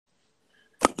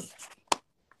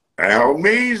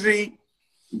Almeezy.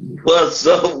 What's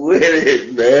up with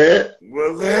it, man?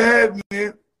 What's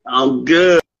happening? I'm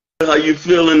good. How you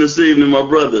feeling this evening, my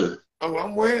brother? Oh,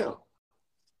 I'm well.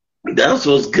 That's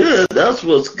what's good. That's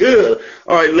what's good.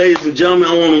 All right, ladies and gentlemen,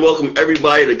 I want to welcome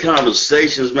everybody to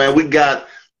Conversations, man. We got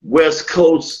West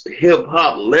Coast hip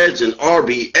hop legend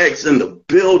RBX in the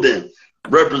building,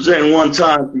 representing one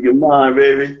time for your mind,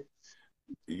 baby.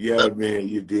 Yeah, man,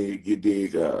 you dig.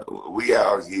 We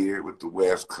out here with the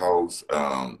West Coast,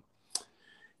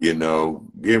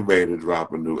 getting ready to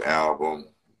drop a new album.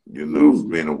 It's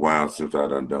been a while since I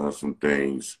done some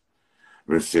things.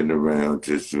 Been sitting around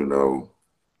just, be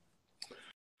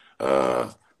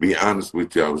honest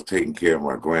with you, I was taking care of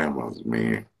my grandmother,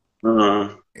 man. Uh-huh.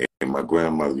 And my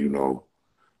grandmother,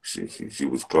 she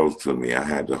was close to me. I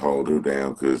had to hold her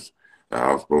down because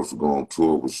I was supposed to go on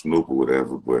tour with Snoop or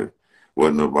whatever, but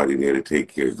wasn't nobody there to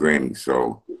take care of Granny.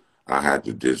 So I had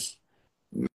to just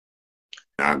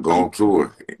not go on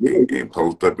tour and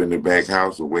post up in the back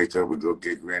house or wake up and go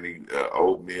get Granny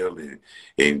oatmeal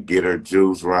and get her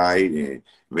juice right and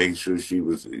make sure she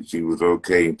was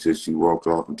okay until she walked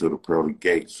off into the pearly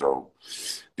gate. So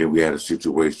then we had a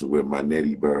situation with my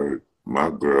Nettie Bird, my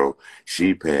girl,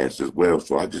 she passed as well.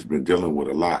 So I just been dealing with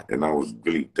a lot, and I was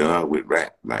really done with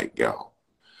rap, like y'all.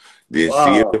 Then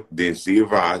see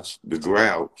Raj, the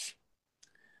Grouch,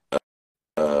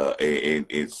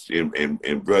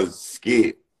 and Brother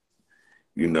Skid,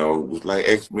 was like,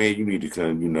 X-Man, you need to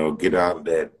come, get out of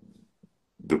that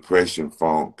depression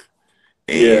funk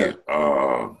and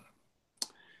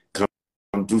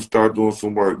start doing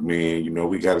some work, man.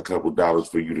 We got a couple dollars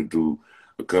for you to do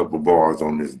a couple bars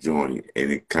on this joint, and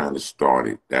it kind of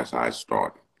started. That's how it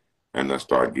started, and I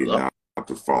started getting out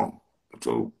the phone.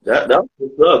 So that's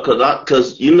what's up,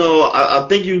 because I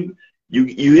think you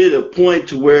hit a point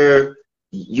to where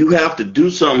you have to do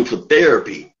something for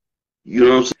therapy. You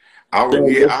know what I'm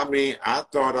saying? I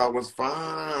thought I was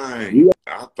fine. Yeah.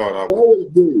 I thought I was.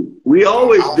 We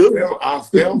always do. I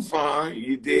felt fine.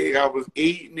 You dig? I was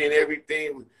eating and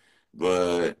everything,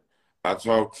 but I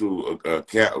talked to a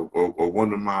cat or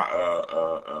one of my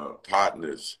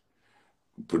partners,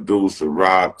 producer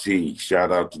Rob T.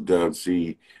 Shout out to Doug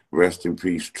C. Rest in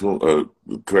peace,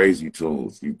 Crazy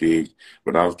Tunes, you dig?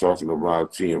 But I was talking to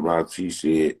Rob T, and Rob T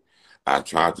said, I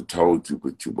tried to told you,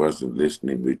 but you wasn't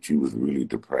listening, but you was really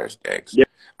depressed, X. Yeah.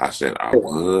 I said, I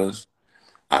was.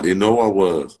 I didn't know I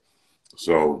was.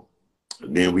 So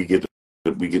then we get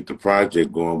the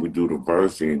project going, we do the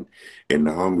verse, and the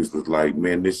homies was like,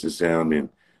 man, this is sounding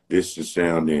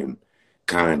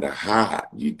kind of hot,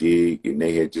 you dig? And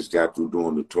they had just got through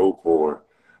doing the Topor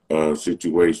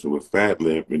situation with Fat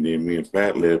Lip, and then me and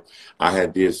Fat Lip, I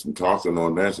had did some talking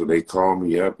on that, so they called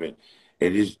me up, and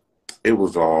it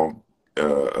was all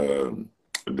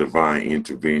divine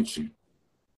intervention.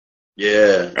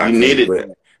 Yeah, you needed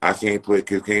it. I can't put,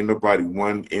 because can't nobody,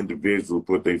 one individual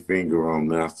put their finger on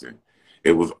nothing.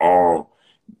 It was all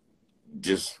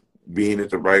just being at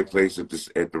the right place at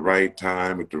the right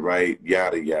time, at the right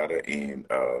yada yada, and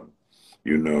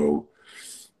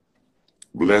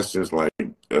blessings like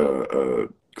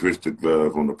Krista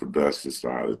Glove on the production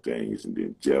side of things, and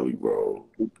then Jelly Roll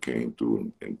came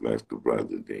through and blessed the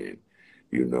brother. Then,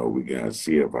 we got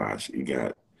Siavash,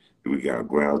 we got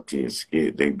Grouchy and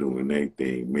Skid, they doing their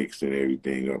thing, mixing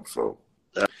everything up. So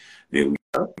then we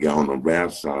got on the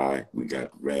rap side, we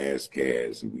got Raz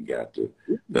Kaz, and we got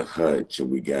the Hutch, and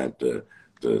we got the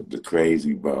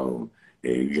Crazy Bone,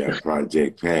 and we got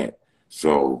Project Pat.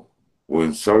 So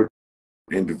when certain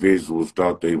individuals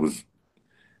thought they was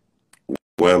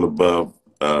well above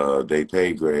their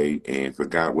pay grade and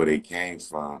forgot where they came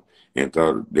from and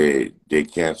thought that their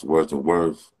cats wasn't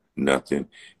worth nothing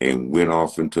and went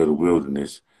off into the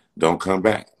wilderness, don't come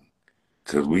back,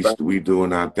 because we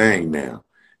doing our thing now,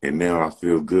 and now I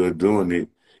feel good doing it.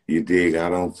 You dig? I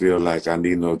don't feel like I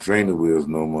need no training wheels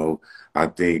no more. I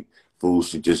think fools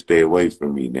should just stay away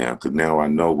from me now, because now I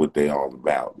know what they all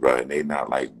about, right? And they not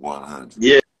like 100.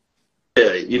 Yeah,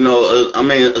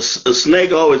 a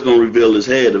snake always gonna reveal his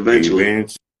head eventually.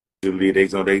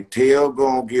 Eventually, they tail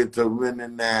gonna get to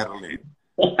winning Natalie.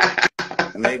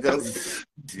 They gonna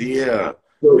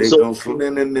swim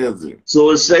in the.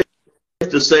 So it's safe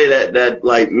to say that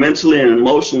like mentally and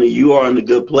emotionally, you are in a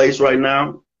good place right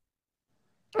now.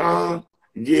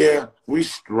 Yeah, we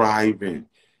striving.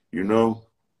 I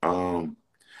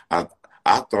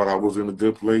thought I was in a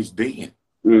good place then.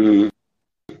 Mm-hmm.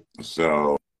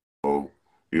 So,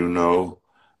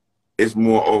 it's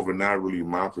more over not really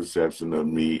my perception of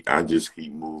me. I just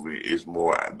keep moving. It's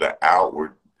more the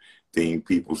outward thing,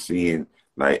 people seeing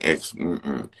like X.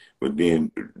 But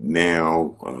then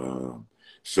now,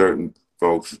 certain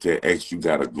folks say, X, you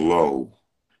got a glow.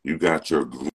 You got your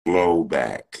glow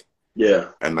back. Yeah.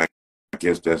 And I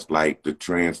guess that's like the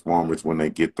Transformers when they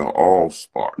get the all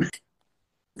spark.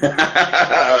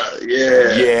 Yeah.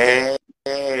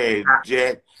 Yeah,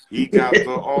 Jack. He got the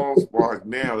all spark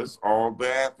now. It's all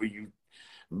bad for you.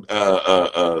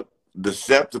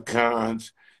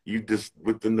 Decepticons, you just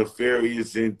with the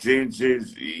nefarious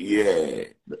intentions. Yeah.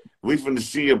 We finna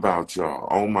see about y'all.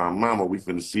 Oh my mama, we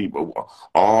finna see, but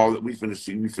all we finna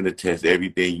see, we finna test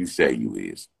everything you say you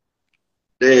is.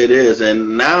 There it is.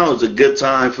 And now is a good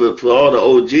time for all the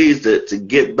OGs to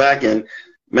get back. And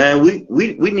man, we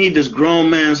need this grown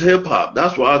man's hip hop.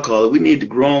 That's what I call it. We need the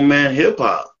grown man hip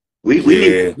hop. We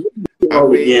need Yeah. to I go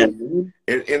mean, again.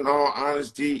 in all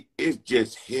honesty, it's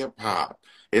just hip hop.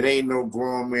 It ain't no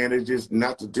grown man. It's just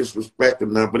not to disrespect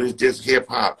enough, but it's just hip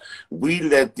hop. We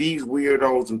let these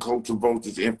weirdos and culture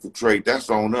vultures infiltrate.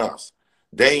 That's on us.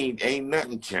 They ain't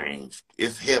nothing changed.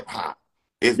 It's hip hop.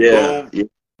 It's Yeah. boom,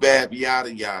 bap,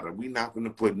 yada yada. We not gonna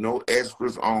put no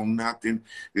extras on nothing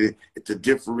to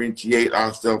differentiate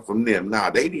ourselves from them.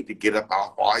 Nah, they need to get up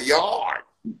off our yard.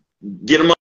 Get them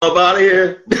up out of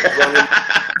here. Run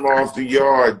them off the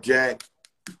yard, Jack.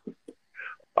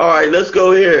 All right, let's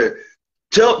go here.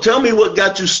 Tell me what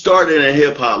got you started in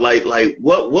hip hop. Like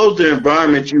what was the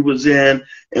environment you was in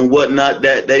and whatnot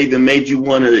that even made you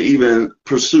want to even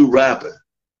pursue rapping?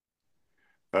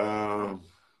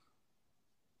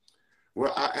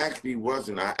 Well, I actually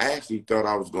wasn't. I actually thought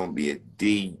I was gonna be a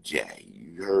DJ.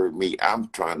 You heard me. I'm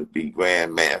trying to be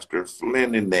Grandmaster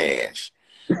Flynn and Nash.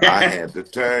 I had the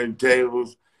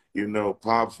turntables. You know,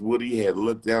 Pops Woody had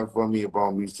looked out for me and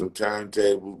bought me some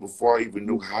turntables before I even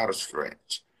knew how to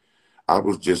scratch. I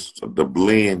was just the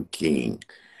blend king.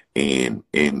 And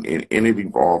it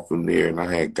evolved from there. And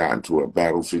I had gotten to a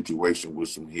battle situation with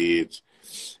some heads.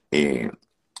 And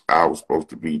I was supposed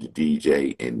to be the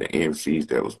DJ, and the MCs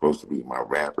that was supposed to be my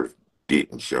rappers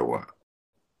didn't show up.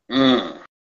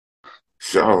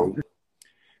 So,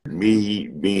 me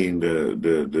being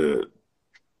the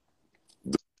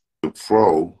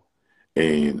pro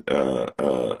and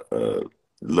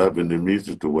loving the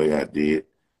music the way I did,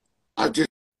 I just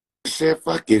said,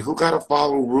 fuck it, who gotta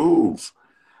follow rules?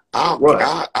 I'll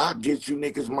get you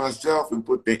niggas myself and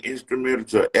put the instrumental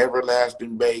to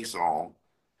everlasting bass on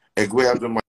and grab the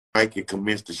mic and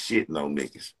commence the shitting on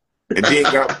niggas. And then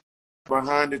got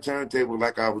behind the turntable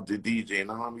like I was the DJ, and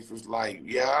the homies was like,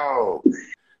 yo,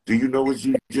 do you know what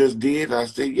you just did? I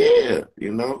said, yeah,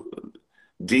 you know,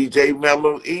 DJ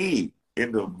Mellow E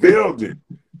in the building.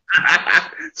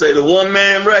 Say the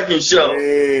one-man wrecking show.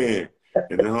 Yeah.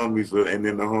 And the homies, and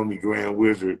then the homie Grand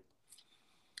Wizard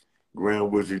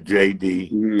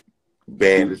JD,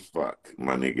 bad as fuck,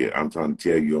 my nigga. I'm trying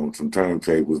to tell you, on some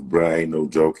turntables, bro, ain't no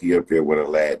joke. He up there with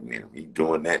Aladdin in him. He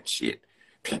doing that shit.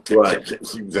 Right.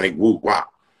 He was like, whoop, wow.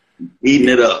 Eating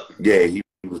it up. Yeah, he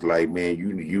was like, man,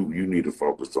 you need to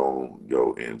focus on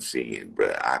your MCing,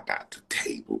 bro. I got the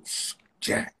tables,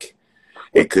 Jack.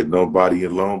 And could nobody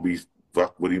in Long Beach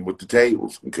fuck with him with the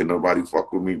tables? And could nobody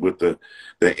fuck with me with the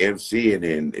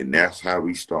MCing? And that's how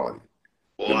we started.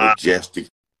 Wow. The Majestic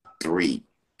 3.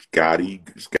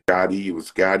 It was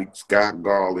Scott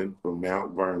Garland from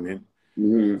Mount Vernon,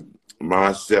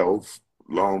 myself,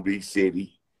 Long Beach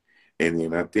City, and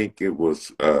then I think it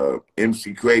was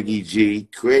MC Craig E.G.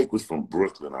 Craig was from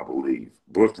Brooklyn, I believe.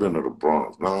 Brooklyn or the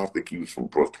Bronx. No, I think he was from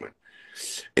Brooklyn.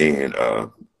 And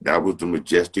that was the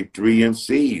Majestic 3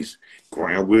 MCs.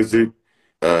 Grand Wizard,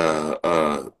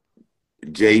 Grand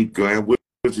Wizard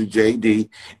JD,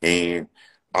 and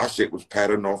our shit was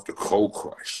patterned off the Cold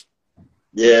Crush.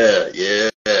 Yeah.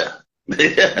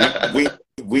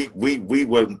 we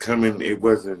wasn't coming.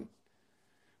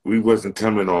 We wasn't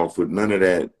coming off with none of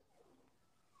that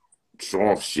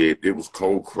soft shit. It was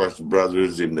Cold Crush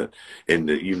Brothers and the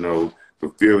you know, the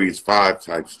Furious 5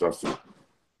 type stuff. So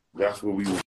that's what we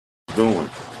were doing.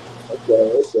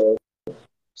 Okay.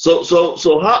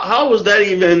 So how was that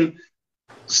even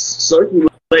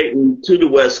circulating to the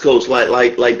West Coast?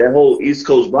 Like that whole East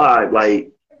Coast vibe.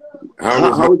 Like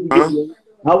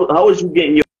how was you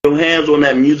getting your hands on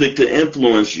that music to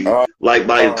influence you, like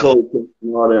by the Cold and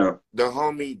all that? The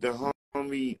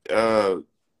homie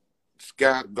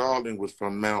Scott Garland was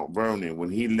from Mount Vernon. When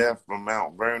he left from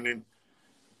Mount Vernon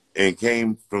and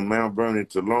came from Mount Vernon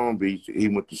to Long Beach, he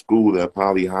went to school at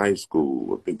Poly High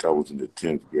School. I think I was in the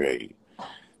 10th grade.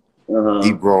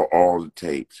 He brought all the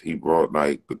tapes. He brought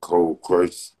like the Cold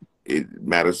Crush at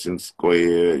Madison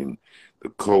Square and the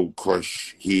Cold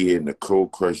Crush here and the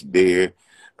Cold Crush there.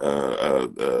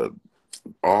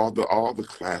 all the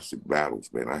classic battles,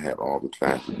 man. I had all the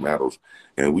classic battles,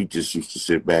 and we just used to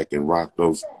sit back and rock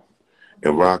those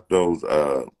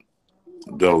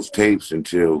tapes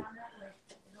until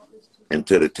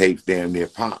the tapes damn near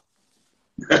pop.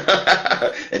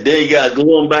 And then you got to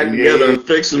glue them back together and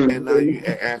fix them. And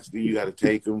you got to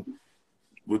take them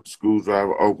with the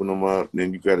screwdriver, open them up, and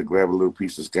then you got to grab a little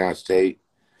piece of Scotch tape,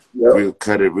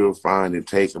 cut it real fine, and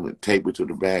take them and tape it to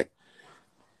the back,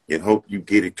 and hope you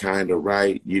get it kind of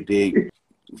right. You dig?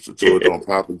 So it don't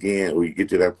pop again, or you get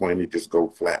to that point and it just go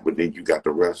flat. But then you got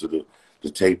the rest of the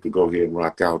tape to go ahead and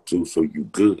rock out too, so you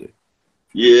good.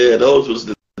 Yeah, those was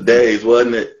the days,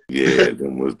 wasn't it? Yeah,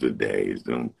 them was the days.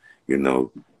 Them,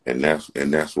 and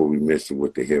that's what we missing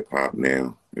with the hip hop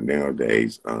now. And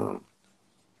nowadays, I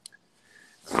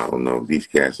don't know. These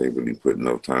cats ain't really putting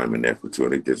no time and effort to it.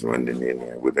 They just running in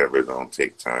there, whatever it don't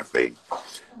take time. And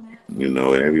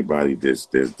everybody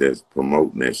just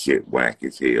promoting that shit whack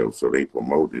as hell. So they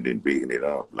promote it and bigging it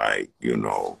up like,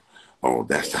 oh,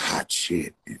 that's the hot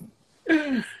shit.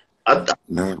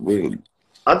 Not really.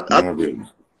 Not really.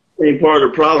 I think part of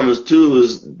the problem is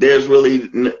there's really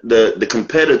the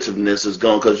competitiveness is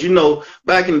gone. Because,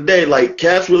 back in the day, like,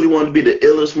 cats really wanted to be the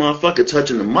illest motherfucker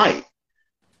touching the mic.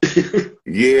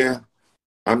 Yeah.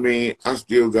 I mean, I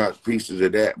still got pieces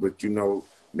of that. But,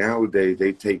 nowadays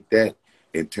they take that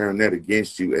and turn that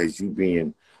against you as you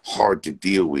being hard to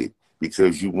deal with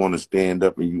because you want to stand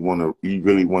up and you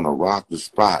really want to rock the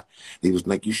spot. He was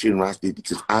like, you shouldn't rock this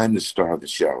because I'm the star of the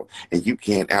show and you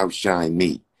can't outshine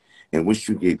me. And once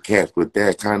you get cats with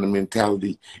that kind of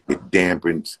mentality, it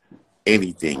dampens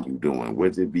anything you're doing,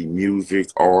 whether it be music,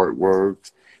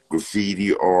 artwork,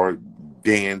 graffiti, art,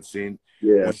 dancing.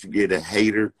 Yeah. Once you get a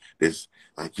hater that's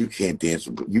like, you can't dance,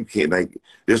 you can't, like,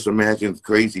 just imagine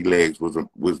Crazy Legs was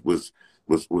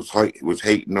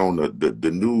hating on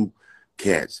the new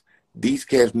cats. These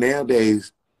cats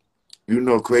nowadays,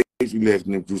 Crazy Legs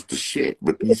used to shit,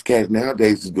 but these cats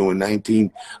nowadays is doing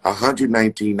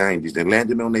 1990s and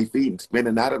landing on their feet and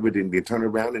spinning out of it and then turn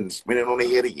around and spinning on their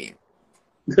head again.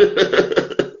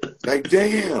 Like,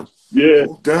 damn. Yeah.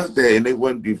 Who does that? And they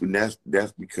wasn't even, that's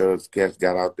because cats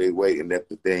got out their way and let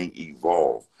the thing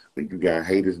evolve. When you got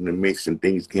haters in the mix and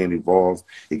things can't evolve,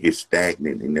 it gets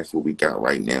stagnant, and that's what we got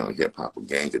right now. Hip hop, a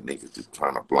gang of niggas just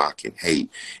trying to block and hate.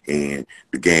 And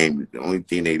the only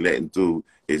thing they letting through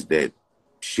is that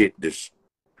shit, that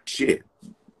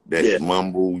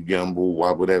mumble,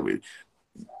 yumble, whatever,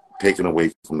 taken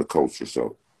away from the culture.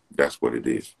 So that's what it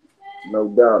is. No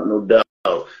doubt.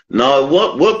 Now, at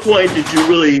what point did you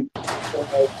really?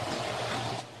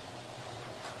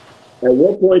 At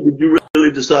what point did you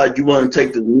really decide you want to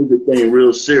take the music thing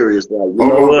real serious? Like,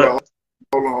 Hold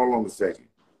on a second.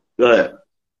 Go ahead.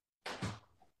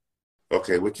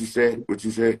 Okay, what you said?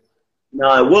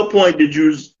 Now, at what point did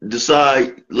you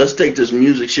decide, let's take this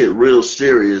music shit real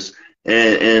serious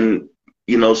and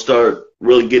start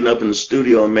really getting up in the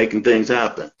studio and making things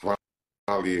happen?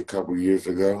 Probably a couple years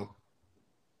ago.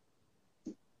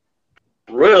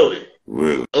 Really?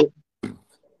 Really?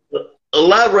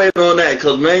 Elaborate on that,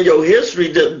 because, man, your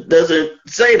history doesn't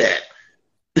say that.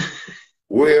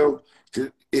 Well,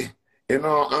 in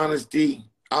all honesty,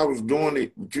 I was doing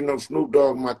it, Snoop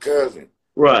Dogg, my cousin.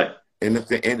 Right. And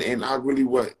I really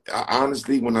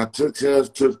honestly, when I took Cuz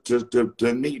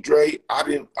to meet Dre, I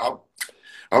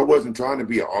wasn't trying to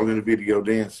be all in the video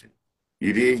dancing.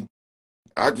 You did?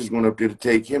 I just went up there to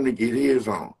take him to get his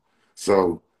on.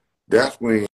 So that's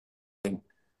when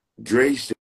Dre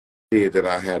said that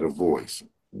I had a voice.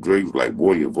 Dre was like,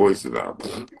 boy, your voice is out.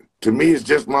 To me, it's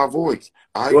just my voice.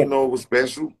 I didn't know it was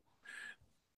special.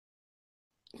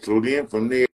 So then from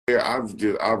there, I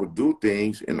would do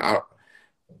things and I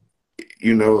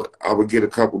would get a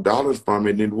couple dollars from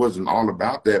it, and it wasn't all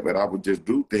about that, but I would just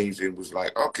do things and it was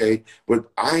like, okay, but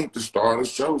I ain't the star of the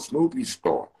show, Snoopy's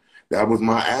star. That was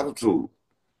my attitude.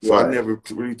 So I never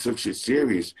really took shit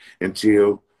serious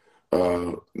until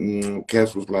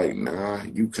Cass was like, nah,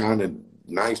 you kind of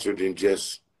nicer than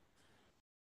just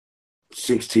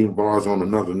 16 bars on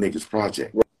another nigga's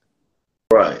project.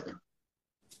 Right.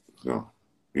 So,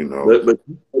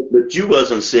 But you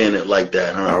wasn't seeing it like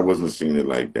that, huh? I wasn't seeing it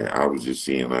like that. I was just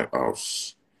seeing like, I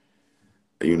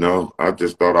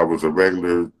just thought I was a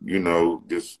regular,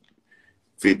 just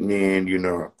fitting in,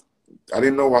 I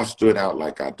didn't know I stood out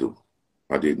like I do.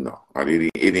 I didn't know.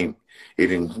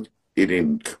 It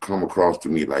didn't come across to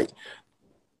me like,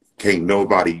 can't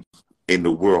nobody in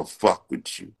the world fuck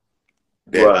with you.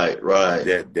 Right.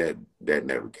 That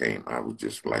never came. I was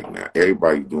just like, nah,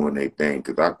 everybody doing their thing,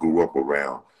 because I grew up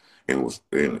around and was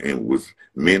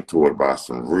mentored by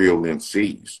some real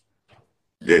MCs.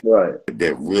 that Right.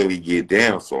 that really get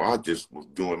down. So I just was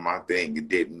doing my thing and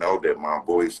didn't know that my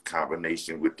voice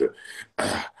combination with the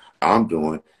I'm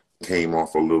doing came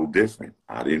off a little different.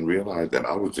 I didn't realize that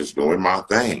I was just doing my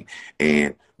thing.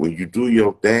 And when you do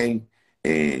your thing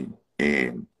and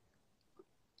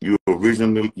you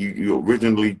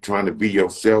originally trying to be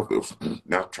yourself,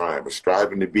 not trying, but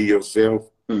striving to be yourself,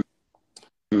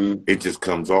 it just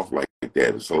comes off like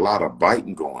that. It's a lot of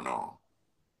biting going on.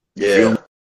 You feel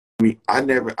me? I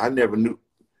never knew.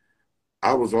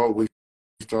 I was always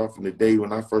taught from the day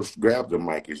when I first grabbed the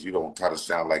mic is you don't try to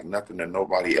sound like nothing that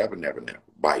nobody ever never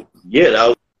bite. Yeah, that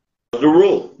was the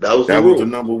rule. That was the rule. The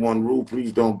number one rule.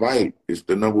 Please don't bite. It's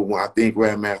the number one. I think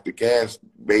Grandmaster Cass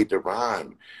made the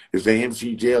rhyme. It's the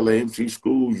MC jail or MC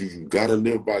schools. You got to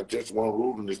live by just one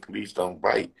rule, and it's please don't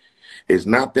bite. It's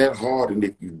not that hard, and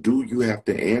if you do, you have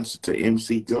to answer to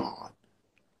MC God.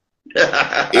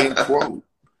 End quote.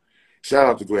 Shout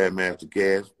out to Grandmaster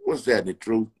Cass. What's that in the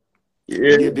truth?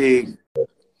 Yeah. You dig?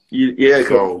 Yeah,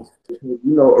 so, you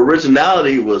know,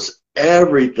 originality was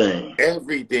everything.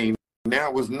 Everything.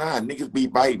 Now it's not. Niggas be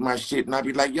biting my shit, and I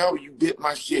be like, yo, you bit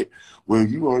my shit. Well,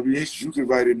 you RBX, you can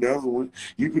write another one.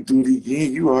 You can do it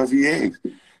again. You RBX.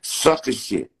 Sucker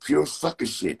shit. Pure sucker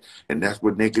shit. And that's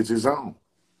what niggas is on.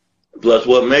 Plus,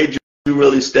 what made you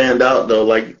really stand out, though,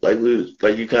 like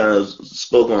you kind of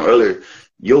spoke on earlier,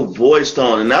 your voice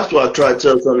tone. And that's why I try to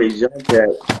tell some of these young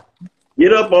cats,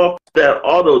 get up off that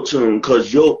auto-tune,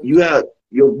 because your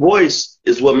voice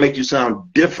is what makes you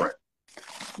sound different.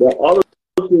 That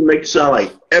auto-tune makes you sound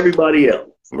like everybody else.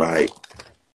 Right.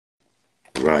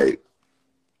 You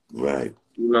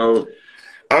know?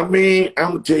 I mean,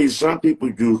 I'm going to tell you, some people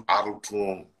use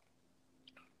auto-tune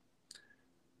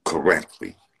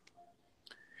correctly.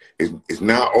 It's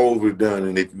not overdone,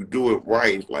 and if you do it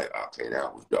right, it's like, okay,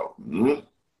 that was dope.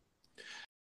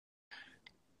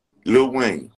 Lil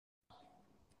Wayne.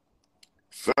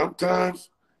 Sometimes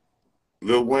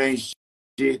Lil Wayne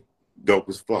shit dope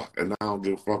as fuck, and I don't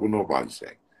give a fuck what nobody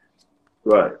say.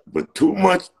 Right. But too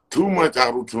much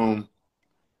auto-tune,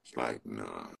 it's like,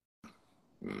 nah,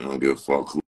 I don't give a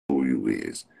fuck who you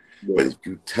is. Yeah. But if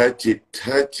you touch it,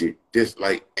 just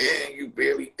like, you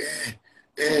barely,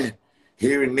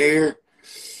 here and there.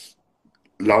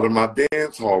 A lot of my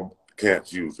dance hall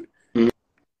cats use it.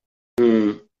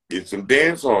 It's some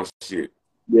dance hall shit.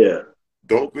 Yeah.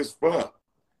 Dope as fuck.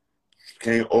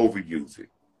 Can't overuse it.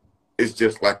 It's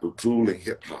just like a tool in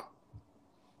hip hop.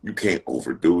 You can't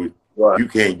overdo it. Right. You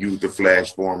can't use the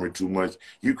flash former too much.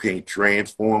 You can't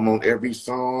transform on every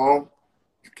song.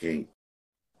 You can't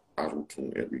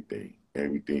auto-tune everything.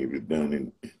 Everything is done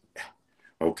in.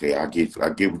 Okay, I get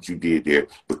what you did there,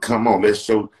 but come on, let's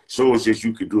show us that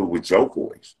you can do it with your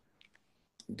voice.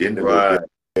 Then the little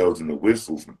bells and the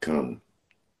whistles become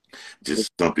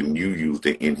just something you use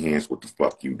to enhance what the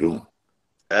fuck you doing.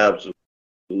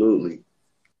 Absolutely.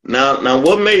 Now,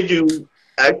 what made you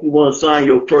actually want to sign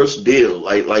your first deal?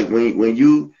 Like when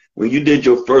you did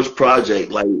your first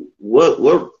project, like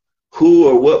who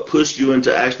or what pushed you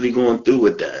into actually going through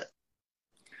with that?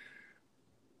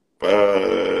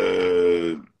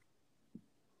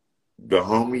 The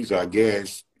homies, I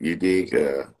guess, you dig.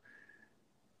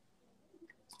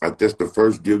 That's the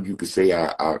first deal you could say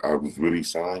I was really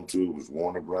signed to was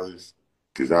Warner Brothers,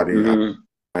 because I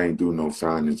ain't do no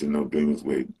signings and no dealings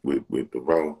with the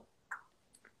bro.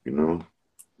 You know,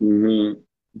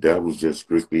 that was just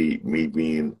strictly me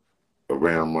being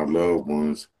around my loved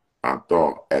ones. I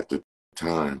thought at the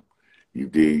time, you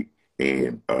dig,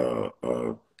 and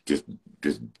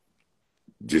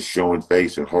just showing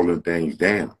face and holding things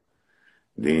down.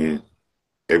 Then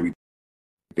everything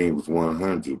was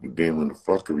 100. But then when the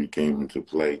fuckery came into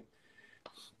play,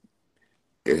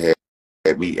 it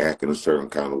had me acting a certain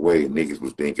kind of way. And niggas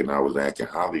was thinking I was acting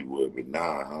Hollywood, but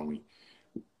nah, homie.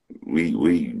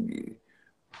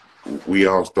 We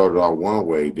all started out one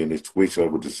way, then it switched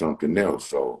over to something else.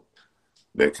 So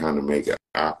that kind of make it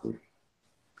awkward.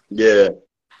 Yeah.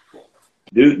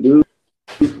 Do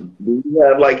you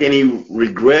have like any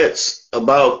regrets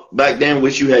about back then,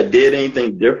 wish you had did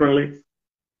anything differently?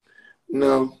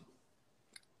 No.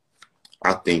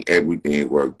 I think everything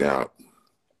worked out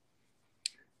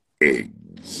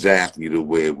exactly the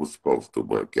way it was supposed to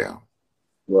work out.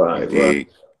 Right.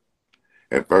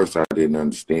 At first I didn't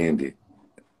understand it.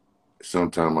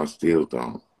 Sometimes I still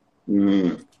don't.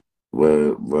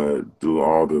 But through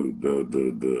all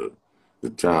the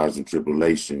trials and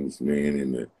tribulations, man,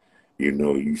 and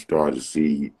you start to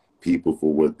see people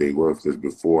for what they were. Because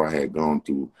before I had gone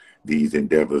through these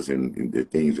endeavors and the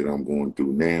things that I'm going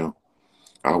through now,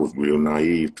 I was real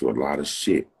naive to a lot of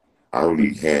shit. I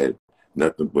really had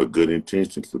nothing but good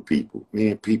intentions for people.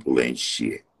 Man, people ain't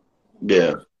shit.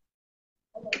 Yeah.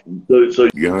 So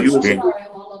You you would say understand?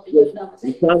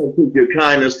 you kind of took your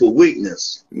kindness for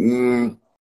weakness.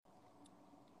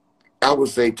 I would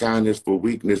say kindness for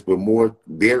weakness, but more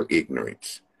their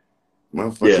ignorance. Yeah.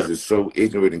 Motherfuckers is so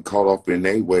ignorant and caught up in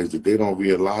their ways that they don't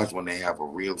realize when they have a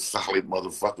real solid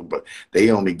motherfucker, but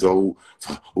they only go,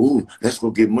 ooh, let's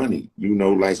go get money. You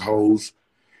know, like hoes,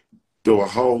 throw a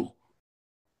hoe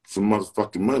some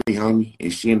motherfucking money, homie,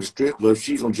 and she in the strip club,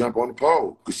 she's gonna jump on the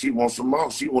pole because she wants some more.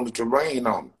 She wanted to rain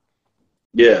on me.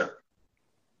 Yeah.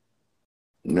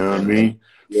 You know what I And mean?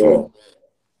 yeah. So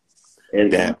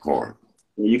And that part.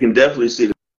 you can definitely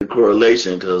see the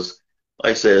correlation because,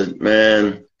 like I said,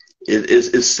 man,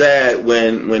 it's sad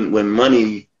when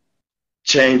money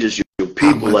changes your How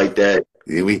people much? like that.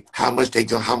 How much they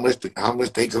gonna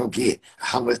get?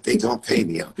 How much they gonna pay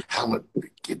me? How much?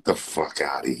 Get the fuck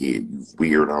out of here, you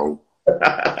weirdo.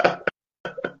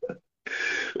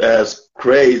 That's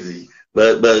crazy.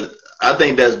 But I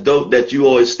think that's dope that you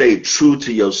always stay true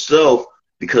to yourself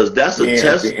because that's a Man,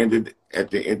 test. at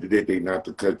the end of the day, not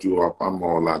to cut you off, I'm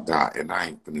all I got, and I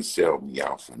ain't finna sell me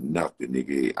out for nothing,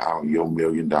 nigga. Your $1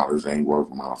 million ain't worth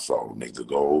my soul, nigga.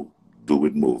 Go do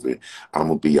it, move it. I'm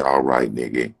gonna be all right,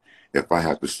 nigga. If I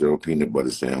have to sell peanut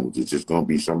butter sandwiches, it's gonna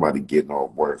be somebody getting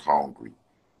off work hungry.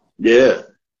 Yeah.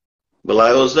 But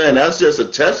like I was saying, that's just a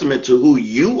testament to who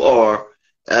you are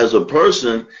as a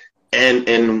person,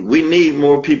 and we need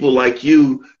more people like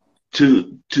you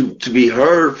to be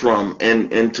heard from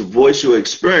and to voice your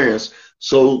experience.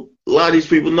 So a lot of these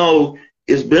people know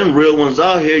it's been real ones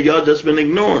out here. Y'all just been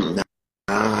ignoring them.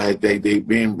 Nah, they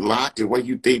been blocked. What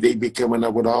you think they be coming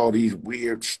up with all these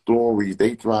weird stories?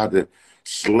 They try to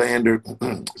slander.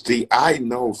 See, I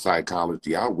know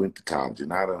psychology. I went to college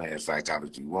and I done had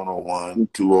psychology 101,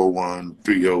 201,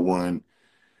 301.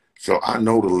 So I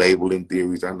know the labeling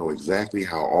theories. I know exactly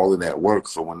how all of that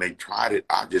works. So when they tried it,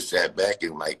 I just sat back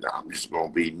and like, nah, I'm just gonna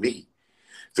be me.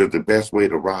 So the best way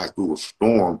to ride through a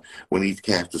storm when these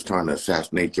cats is trying to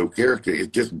assassinate your character is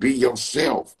just be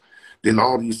yourself. Then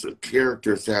all these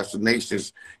character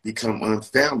assassinations become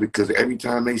unfounded because every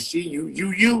time they see you,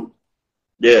 you.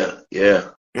 Yeah,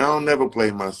 yeah. I don't never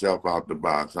play myself out the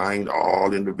box. I ain't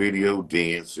all in the video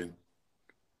dancing.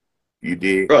 You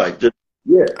did. Right.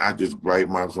 Yeah. I just write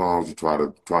my songs and try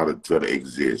to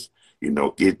exist. You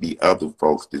know, get the other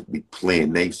folks that be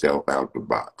playing themselves out the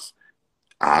box.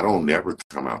 I don't never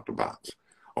come out the box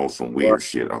on some Right. weird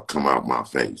shit. I'll come out my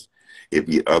face. If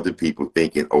you other people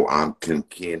thinking, oh, I'm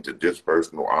kin to this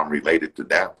person or I'm related to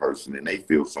that person, and they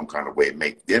feel some kind of way, it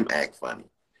make them act funny.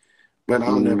 But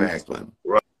I'll never act funny.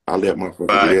 Right. I let motherfuckers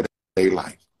Right. live their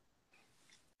life.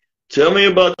 Tell me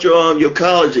about your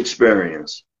college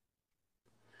experience.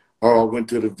 Oh, I went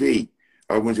to the V.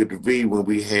 I went to the V when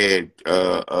we had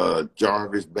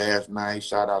Jarvis Bass Night.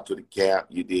 Shout out to the Cap.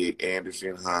 You did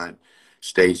Anderson Hunt,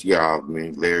 Stacey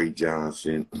Ogman, Larry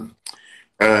Johnson.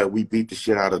 We beat the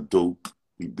shit out of Duke.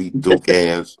 We beat Duke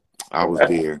ass. I was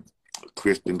there.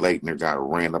 Kristen Leitner got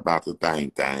ran about the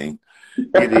thing.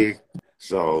 You did.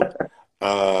 So,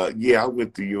 yeah, I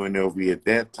went to UNLV at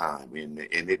that time, and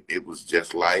it was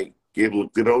just like it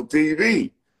looked good on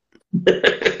TV.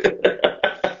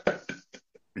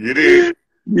 You did.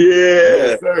 Yeah.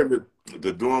 Yes, sir.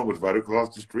 The dorm was right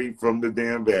across the street from the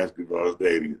damn basketball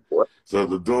stadium. So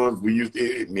the dorms we used to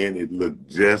hit, man, it looked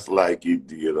just like it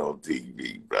did on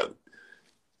TV, brother.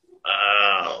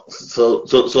 Wow. So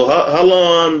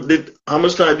how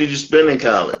much time did you spend in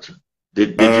college?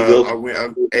 Did you go? I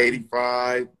went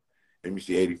 85, let me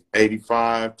see,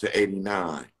 85 to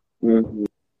 89. Mhm.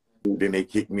 Then they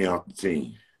kicked me off the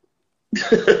team.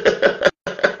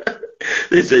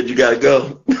 They said you gotta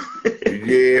go.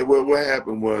 Yeah, well, what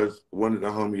happened was one of the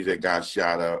homies that got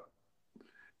shot up,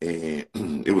 and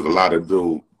it was a lot of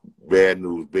bad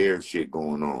news bear shit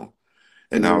going on.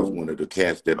 And I was one of the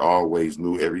cats that always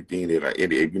knew everything that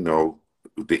you know,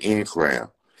 the in crowd.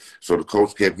 So the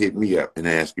coach kept hitting me up and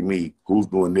asking me who's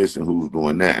doing this and who's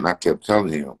doing that. And I kept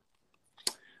telling him,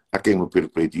 I came up here to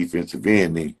play defensive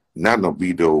end and not no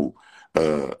be no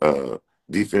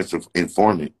defensive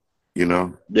informant, you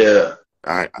know. Yeah.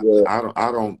 I Yeah.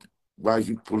 I don't why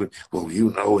you pulling well,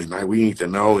 you know, and like we need to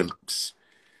know and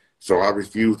so I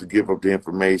refused to give up the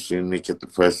information. They kept the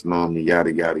pressing on me,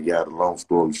 yada, yada, yada. Long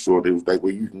story short, it was like,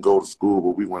 well, you can go to school,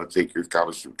 but we want to take your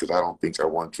scholarship because I don't think I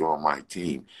want you on my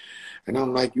team. And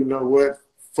I'm like, you know what?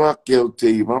 Fuck your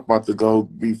team. I'm about to go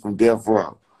be from death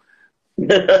row.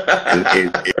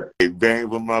 And bang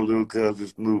with my little cousin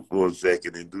Snoop for a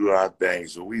second and do our thing.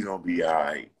 So we going to be all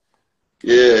right.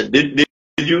 Yeah. Did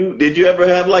did you ever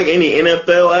have like any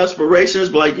NFL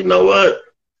aspirations? Like, you know what?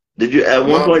 Did you at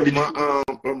one point?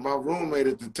 My roommate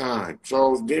at the time,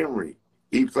 Charles Demery,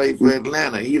 he played for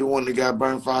Atlanta. He the one that got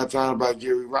burned 5 times by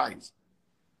Jerry Rice.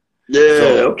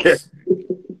 Yeah. Okay.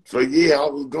 So yeah, I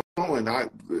was going.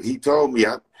 He told me.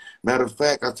 Matter of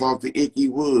fact, I talked to Icky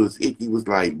Woods. Icky was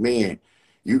like, "Man,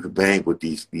 you could bang with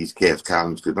these cats,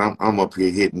 Collins, because I'm up here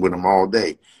hitting with them all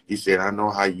day." He said, "I know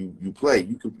how you play.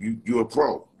 You're a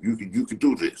pro. You could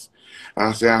do this."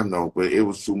 I said, "I know, but it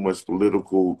was too much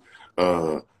political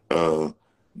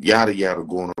yada yada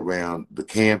going around the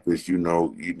campus. You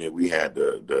know, we had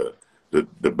the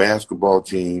basketball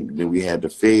team, then we had the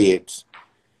feds,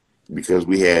 because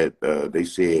we had they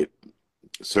said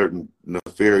certain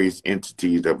nefarious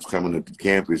entities that was coming to the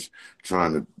campus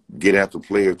trying to get after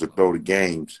players to throw the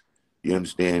games. You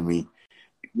understand me?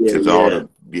 Yeah.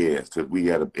 Because we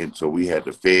had we had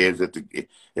the feds at the.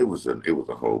 It was a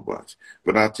whole bunch.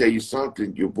 But I'll tell you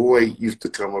something. Your boy used to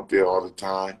come up there all the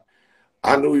time.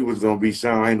 I knew he was gonna be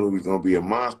something. I knew he was gonna be a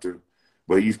monster.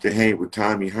 But he used to hang with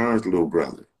Tommy Hearn's little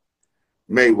brother,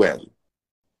 Mayweather.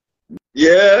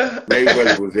 Yeah.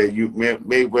 Mayweather was at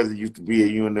Mayweather used to be at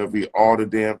UNLV all the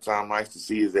damn time. I used to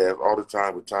see his ass all the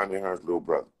time with Tommy Hearn's little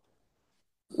brother.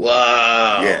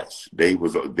 Wow. Yes, they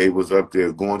was up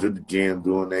there going to the gym,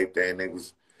 doing their thing. They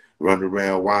was running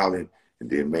around wilding, and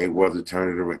then Mayweather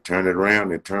turned it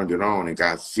around and turned it on and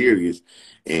got serious.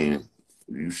 And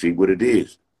you see what it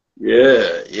is.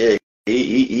 Yeah.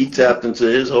 He tapped into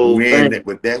his whole thing.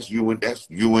 But that's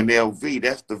UNLV.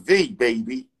 That's the V,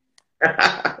 baby.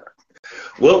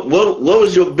 What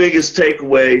was your biggest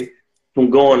takeaway from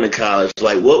going to college?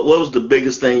 Like, what was the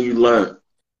biggest thing you learned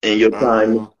in your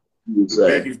time?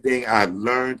 The biggest thing I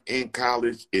learned in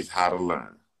college is how to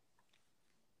learn.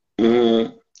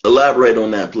 Mm-hmm. Elaborate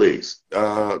on that, please.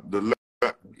 The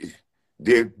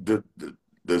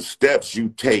steps you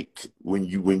take when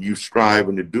you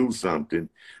striving to do something,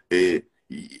 you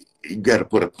got to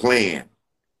put a plan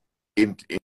in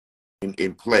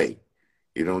play.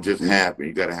 It don't just happen.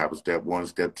 You got to have a step 1,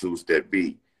 step 2, step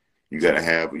B. You got to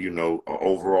have, an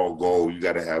overall goal. You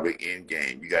got to have an end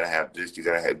game. You got to have this. You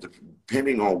got to have,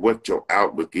 depending on what your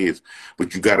outlook is,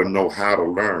 but you got to know how to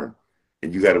learn,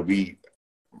 and you got to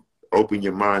open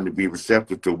your mind to be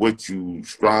receptive to what you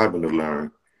striving to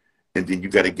learn, and then you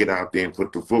got to get out there and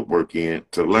put the footwork in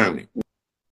to learn it.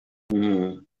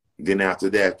 Mm-hmm. Then after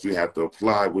that, you have to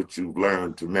apply what you've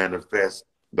learned to manifest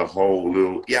the whole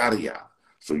little yada yada.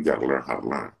 So you got to learn how to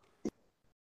learn.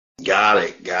 Got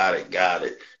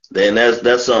it. Then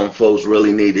that's something folks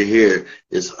really need to hear,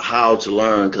 is how to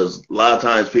learn, because a lot of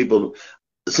times it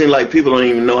seems like people don't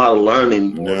even know how to learn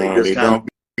anymore. No, they don't,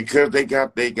 because they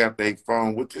got their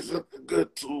phone, which is a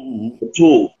good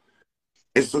tool.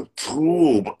 It's a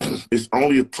tool, but it's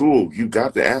only a tool. You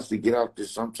got to actually get out there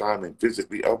sometime and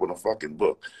physically open a fucking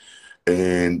book.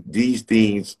 And these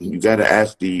things, you got to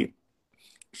actually,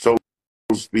 so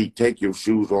to speak, take your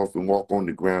shoes off and walk on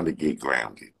the ground to get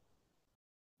grounded.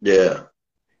 Yeah.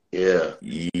 Your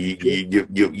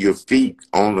feet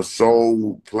on a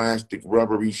sole plastic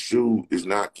rubbery shoe is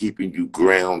not keeping you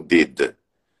grounded.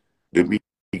 To be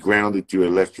grounded, your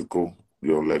electrical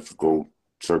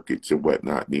circuits and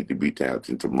whatnot need to be tapped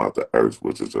into Mother Earth,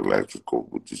 which is electrical,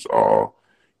 which is all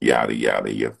yada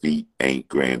yada. Your feet ain't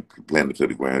planted to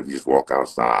the ground. You just walk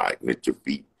outside and let your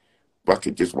feet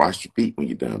bucket. Just wash your feet when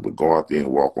you're done, but go out there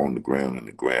and walk on the ground in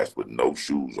the grass with no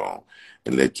shoes on,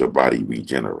 and let your body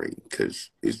regenerate, because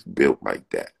it's built like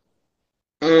that.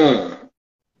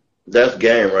 That's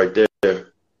game right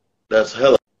there. That's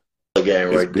hella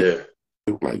game right there.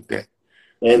 Built like that.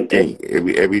 And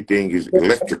everything is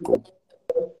electrical.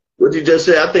 What you just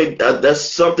said, I think that's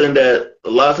something that a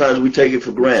lot of times we take it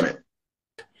for granted.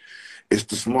 It's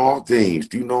the small things.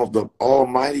 Do you know the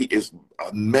Almighty is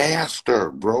a master,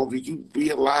 bro? Do you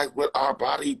realize what our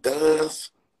body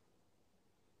does?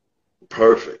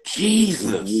 Perfect.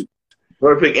 Jesus.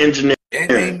 Perfect engineering.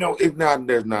 And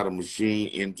there's not a machine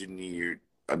engineered.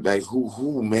 Like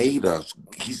who made us?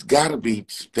 He's got to be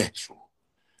special.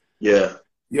 Yeah.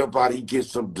 Your body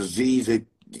gets some disease. It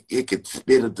could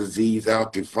spit a disease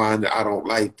out to find that I don't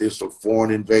like this, a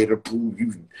foreign invader pool.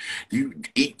 You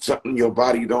eat something your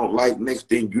body don't like. Next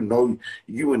thing you know,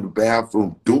 you in the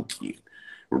bathroom dookie,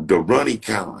 the runny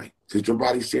kind. Because your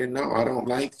body saying, no, I don't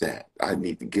like that. I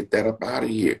need to get that up out of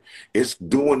here. It's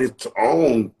doing its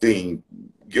own thing.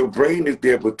 Your brain is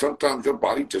there, but sometimes your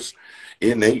body just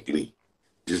innately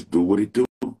just do what it do,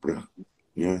 bro.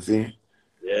 You know what I'm saying?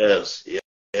 Yes.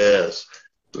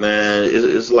 Man,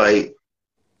 it's like,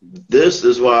 this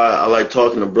is why I like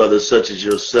talking to brothers such as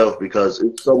yourself, because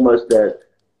it's so much that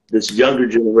this younger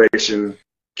generation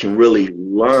can really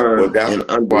Well, learn that's and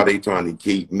why understand. they trying to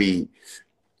keep me,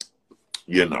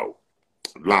 you know,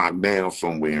 locked down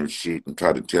somewhere and shit, and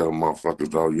try to tell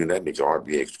motherfuckers, oh, you know, that nigga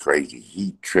RBX crazy.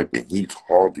 He tripping. He's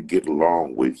hard to get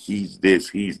along with. He's this,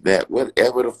 he's that.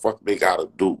 Whatever the fuck they gotta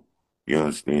do. You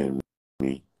understand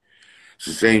me? At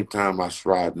the same time, I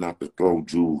strive not to throw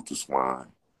jewels to swine.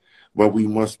 But we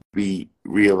must be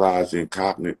realizing,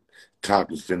 cognizant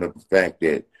of the fact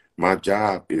that my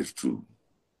job is to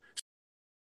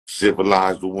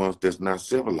civilize the ones that's not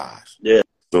civilized. Yeah.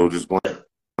 So there's going to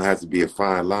have to be a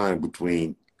fine line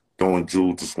between throwing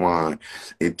jewels to swine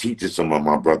and teaching some of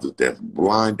my brothers that's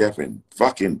blind, deaf, and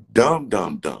fucking dumb.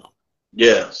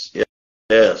 Yes. Yes.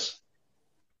 Yes.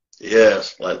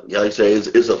 Yes. Like I say,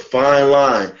 it's a fine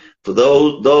line for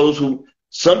those who.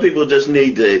 Some people just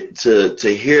need to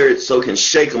hear it so it can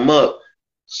shake them up,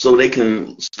 so they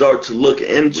can start to look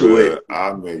into Bruh, it.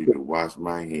 I'm ready to wash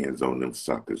my hands on them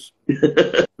suckers.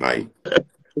 Like,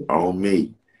 on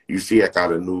me. You see, I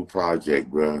got a new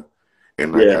project, bruh.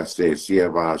 And like Yeah. I said,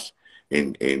 Siavash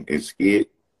and Skid,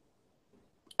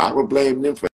 I would blame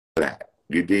them for that.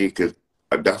 You did, because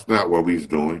that's not what we was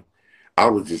doing. I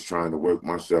was just trying to work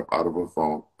myself out of a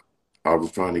funk. I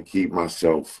was trying to keep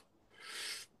myself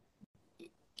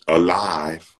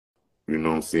alive. You know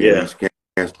what I'm saying? Yeah. These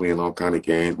cats playing all kind of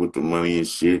games with the money and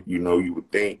shit. You know, you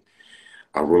would think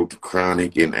I wrote the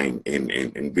Chronic and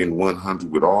been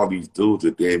 100 with all these dudes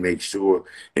that they make sure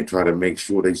and try to make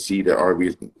sure they see that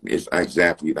RB is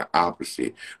exactly the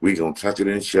opposite. We gonna tuck it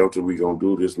in shelter. We gonna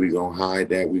do this. We gonna hide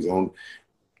that. We gonna,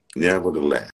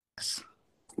 nevertheless,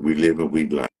 we live and we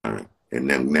learn. And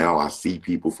then now I see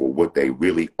people for what they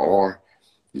really are.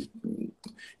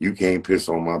 You can't piss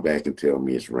on my back and tell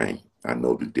me it's rain. I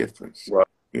know the difference. Right.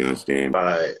 You understand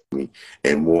Right. me?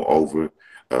 And moreover,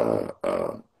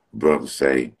 brothers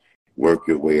say, work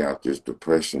your way out this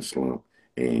depression slump,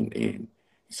 and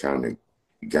kind of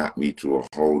got me to a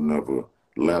whole nother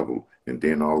level. And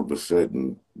then all of a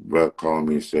sudden, brother called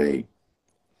me and say,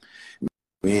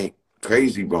 man,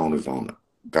 Crazy Bone is on it.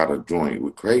 Got a joint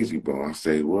with Crazy Bone. I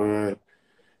say, what?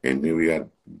 And then we got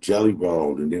Jelly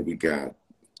Roll, and then we got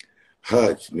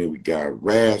Hutch, and then we got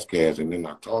Razzcast, and then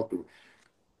I talked to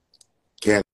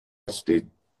Cats that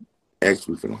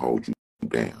actually finna hold you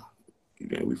down.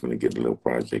 Yeah, we finna get a little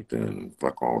project done and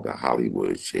fuck all the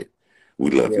Hollywood shit. We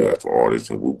love you Yeah. as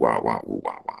artists and woo wah wah woo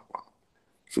wah wah wah.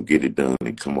 So get it done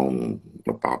and come on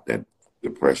about that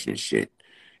depression shit.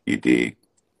 You dig?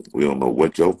 We don't know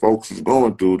what your folks is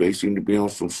going through. They seem to be on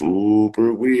some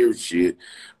super weird shit.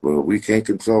 But we can't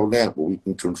control that, but we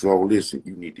can control this, and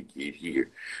you need to get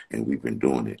here. And we've been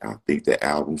doing it. I think the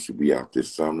album should be out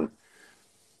this summer.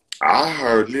 I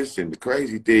heard, listen, the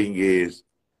crazy thing is,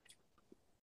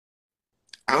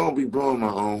 I don't be blowing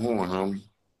my own horn, homie.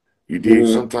 You dig?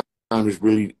 Mm-hmm. Sometimes it's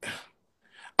really,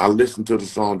 I listen to the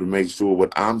song to make sure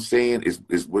what I'm saying is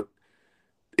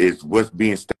what's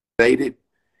being stated.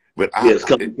 But Yeah, it's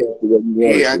coming back to what you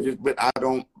wanted yeah,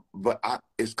 to.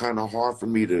 it's kind of hard for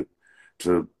me to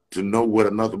know what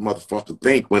another motherfucker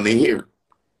think when they hear it.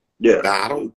 Yeah. Now, I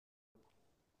don't,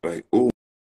 like, ooh,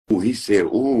 he said,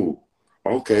 ooh,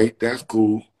 okay, that's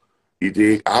cool. You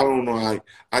dig? I don't know how,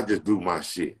 I just do my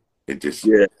shit. It just,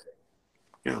 Yeah.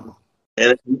 you know.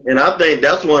 And I think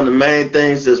that's one of the main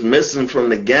things that's missing from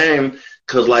the game.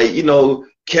 Cause like,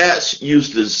 cats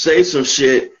used to say some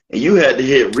shit and you had to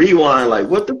hit rewind, like,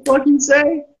 what the fuck he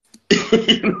say?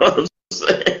 You know what I'm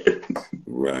saying?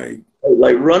 Right.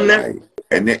 Like run that. Right.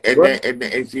 And then,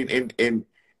 Run. see,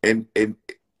 and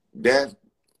that's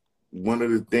one of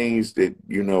the things that,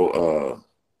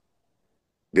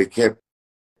 that kept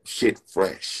shit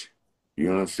fresh. You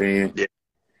know what I'm saying? Yeah.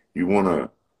 You wanna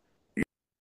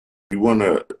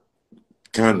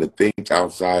kind of think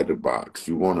outside the box.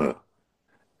 You wanna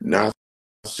not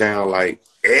sound like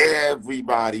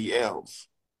everybody else.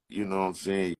 You know what I'm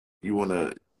saying? You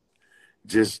wanna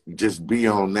just be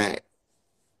on that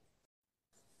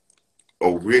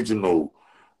original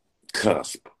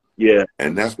cusp. Yeah.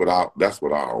 And that's what I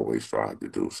always tried to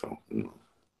do. So,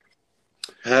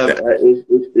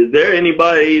 Is there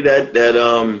anybody that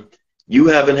you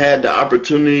haven't had the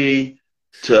opportunity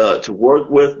to work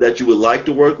with that you would like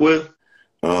to work with?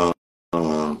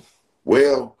 um,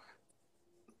 well,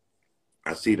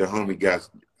 I see the homie got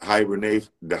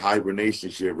the hibernation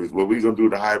shivers. Well, we're gonna do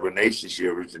the hibernation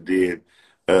shivers, and then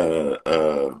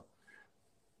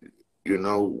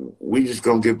we just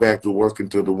gonna get back to working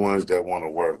to the ones that want to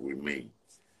work with me.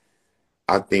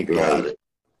 I think, Got like, it.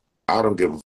 I don't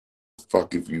give a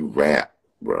fuck if you rap,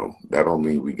 bro. That don't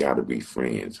mean we gotta be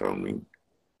friends, homie.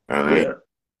 All Yeah. right.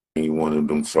 one of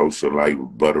them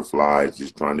socialite butterflies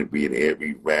just trying to be in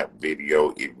every rap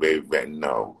video.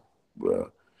 No, bro.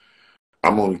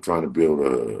 I'm only trying to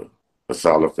build a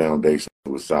solid foundation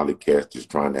with solid cats just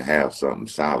trying to have something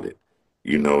solid.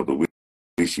 You know, the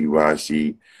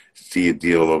wishy-washy, see a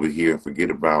deal over here and forget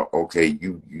about, okay,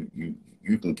 you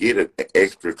can get an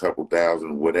extra couple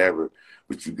thousand, whatever,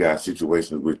 but you got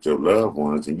situations with your loved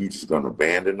ones and you just going to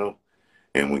abandon them.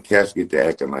 And when cats get to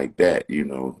acting like that, you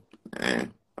know,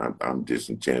 man, I'm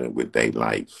disenchanted with their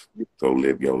life. Go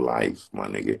live your life, my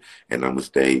nigga. And I'm going to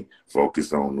stay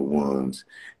focused on the ones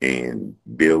and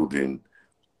building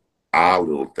our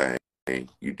little thing,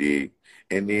 you dig?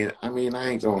 And then, I mean, I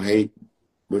ain't going to hate,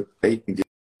 but they can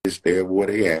just stay where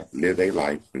they at, live their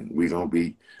life, and we going to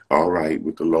be all right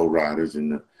with the low riders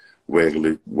and the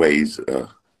regular ways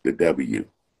of the W.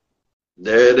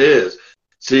 There it is.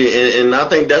 See, and I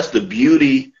think that's the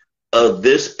beauty of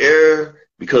this era,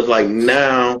 because like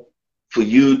now, for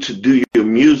you to do your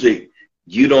music,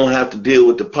 you don't have to deal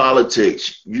with the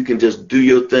politics. You can just do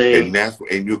your thing.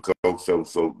 And you go,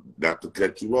 so not to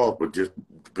cut you off, but just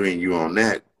bring you on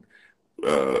that.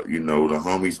 You know, the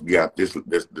homies got this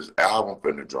album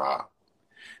finna drop.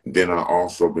 Then I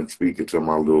also been speaking to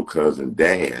my little cousin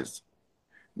Daz.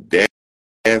 Daz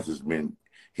has been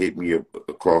hit me up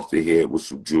across the head with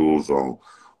some jewels on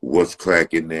what's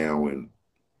cracking now and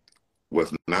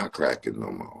what's not cracking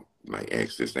no more. Like,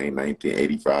 Exodus ain't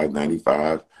 1985,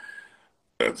 95,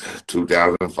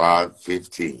 2005,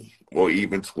 15, or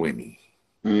even 20.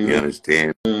 Mm-hmm. You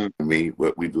understand me?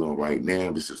 What we doing right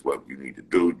now, this is what you need to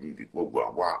do. You need to, wah,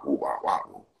 wah, wah, wah,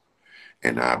 wah.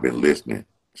 And I've been listening.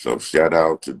 So shout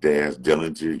out to Daz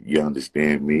Dillinger. You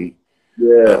understand me?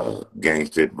 Yeah.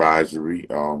 Gangster Advisory,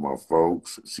 all my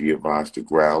folks. See Advice to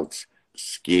Grouch,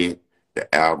 Skit,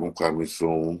 the album coming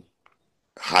soon.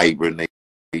 Hibernation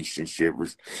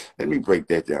Shivers. Let me break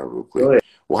that down real quick.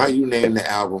 Why you name the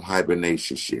album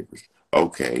Hibernation Shivers?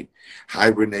 Okay.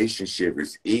 Hibernation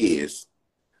Shivers is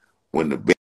when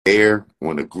the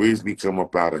grizzly come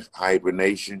up out of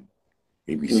hibernation,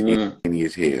 he be skinny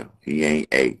as hell. He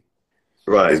ain't A.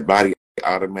 Right. His body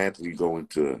automatically go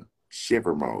into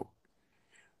shiver mode.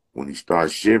 When he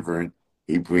starts shivering,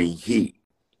 he bring heat.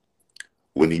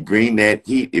 When he bring that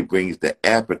heat, it brings the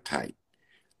appetite.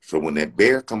 So when that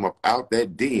bear come up out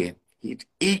that den, he's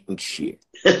eating shit.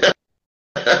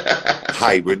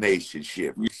 Hibernation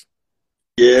Shivers.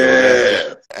 Yeah.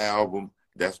 So that album,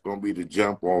 that's going to be the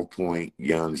jump off point.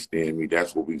 You understand me?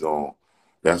 That's what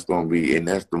that's going to be, and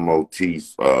that's the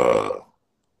motif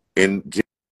in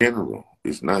general.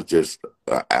 It's not just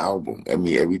an album. I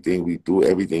mean, everything we do,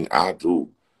 everything I do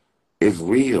is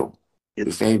real.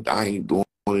 I ain't doing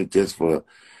it just for,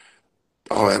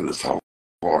 that was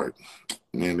hard.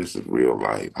 Man, this is real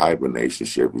life. Hibernation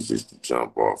Ship is just the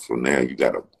jump off. So now you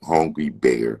got a hungry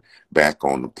bear back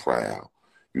on the prowl.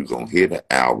 You're going to hear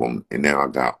the album, and now I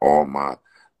got all my,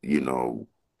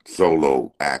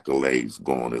 solo accolades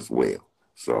going as well.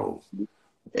 So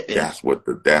that's what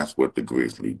the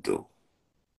Grizzly do.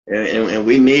 And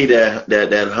we need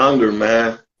that hunger,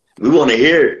 man. We want to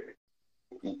hear it.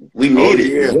 We need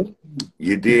it. Yeah.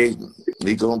 You dig?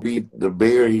 He gonna be the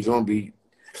bear. He gonna be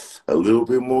a little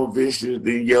bit more vicious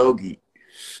than Yogi.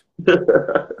 But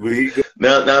he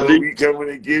gonna be coming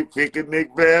to get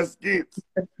picnic baskets.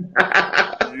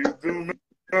 You do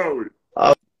know it.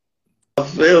 I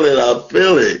feel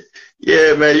it.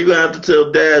 Yeah, man. You're gonna have to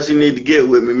tell Daz you need to get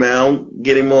with me, man. I'll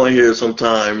get him on here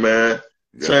sometime, man.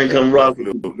 Come rock.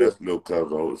 That's little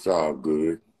cover. It's all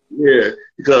good. Yeah,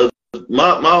 because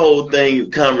my whole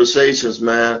thing, conversations,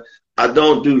 man. I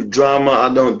don't do drama.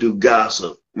 I don't do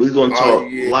gossip. We're gonna talk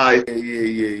life. Yeah.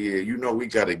 You know we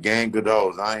got a gang of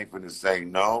those. I ain't gonna say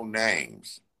no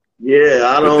names. Yeah,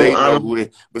 I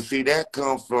don't. But see, that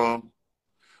comes from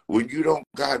when you don't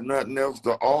got nothing else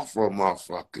to offer,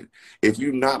 motherfucker. If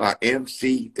you're not an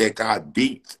MC that got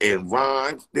beats and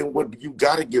rhymes, then what you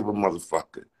gotta give a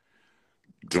motherfucker?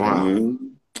 Drama.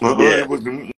 Yeah.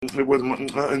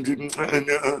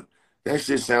 That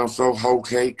shit sounds so whole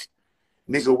cake.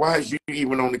 Nigga, why is you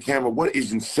even on the camera? What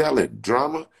is you selling?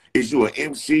 Drama? Is you an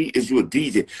MC? Is you a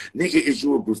DJ? Nigga, is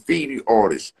you a graffiti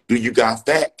artist? Do you got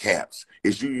fat caps?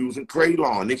 Is you using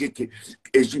Crayon? Nigga,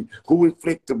 who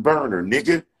inflict the burner?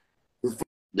 Nigga?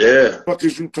 Yeah. What the fuck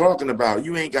is you talking about?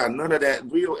 You ain't got none of that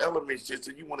real element shit,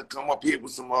 so you want to come up here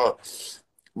with some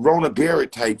Rona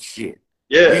Barrett type shit.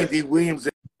 Yeah. Andy Williams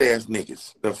ass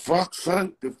niggas. The fuck,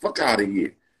 son? The fuck out of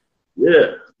here.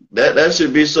 Yeah. That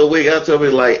should be so weak. I tell me,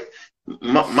 like,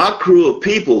 my crew of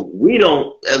people, we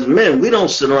don't, as men, we don't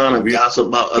sit around and gossip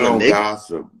about other niggas.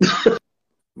 Gossip.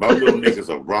 My little niggas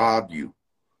will rob you.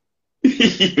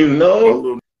 You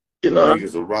know? You know,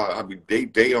 Niggas are raw. I mean,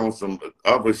 they on some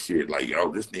other shit. Like,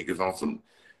 yo, this nigga's on some.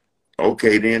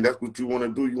 Okay, then that's what you want to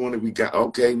do. You want to be got.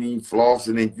 Okay, then you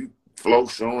flossing and you flow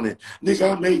showing it.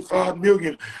 Nigga, I made $5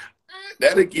 million.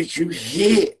 That'll get you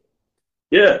hit.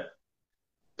 yeah.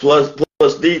 Plus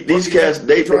these cats,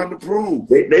 they trying to prove.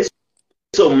 They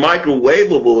so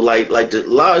microwavable. Like a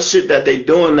lot of shit that they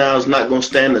doing now is not gonna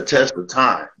stand the test of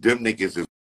time. Them niggas is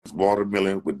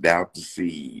watermelon without the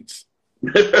seeds.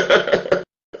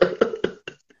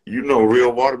 You know,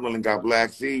 real watermelon got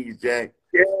black seeds, Jack.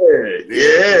 Yeah.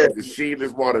 The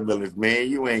seedless watermelons, man,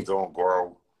 you ain't gonna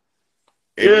grow.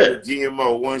 And yeah.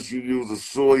 GMO, once you use the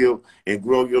soil and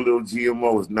grow your little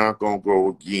GMO, it's not gonna grow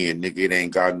again, nigga. It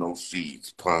ain't got no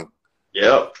seeds, punk.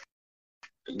 Yep.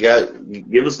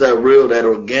 Give us that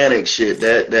organic shit,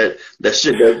 that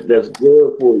shit that's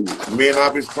good for you. Man,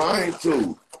 I've been trying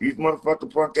to. These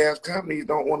motherfucking punk ass companies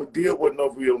don't want to deal with no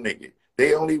real nigga.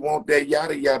 They only want that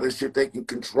yada yada shit they can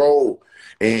control.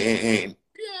 And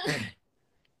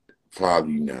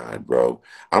probably not, bro.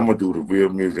 I'm gonna do the real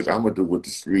music. I'm gonna do what the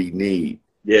street need.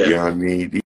 Yeah. You know what I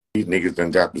mean? These niggas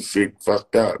done got the shit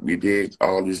fucked up. We did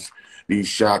all these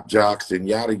shock jocks and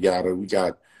yada yada. We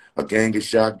got a gang of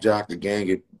shock jock, a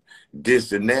gang of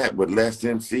this and that, with less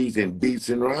MCs and beats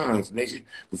and rhymes, nigga.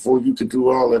 Before you can do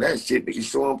all of that shit, nigga,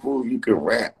 show and prove you can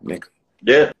rap, nigga.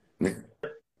 Yeah.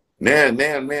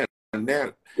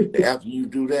 Now, after you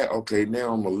do that, okay,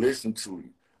 now I'm gonna listen to you.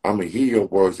 I'm gonna hear your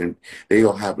words, and they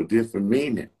gonna have a different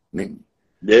meaning, nigga.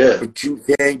 Yeah. But you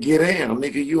can't get down,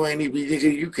 nigga. You ain't even,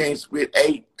 nigga, you can't spit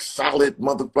 8 solid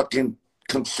motherfucking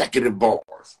consecutive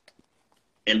bars.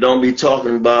 And don't be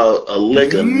talking about a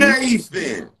lick of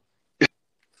Nathan.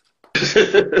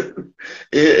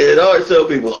 It always tell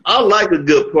people, I like a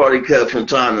good party cut from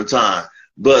time to time,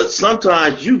 but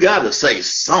sometimes you gotta say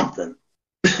something.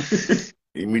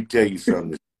 Let me tell you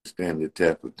something to stand the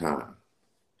test of time.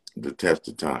 The test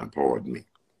of time, pardon me.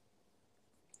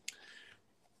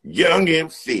 Young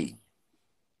MC.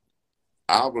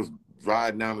 I was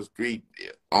riding down the street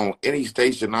on any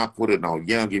station I put it on.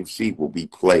 Young MC will be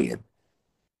playing.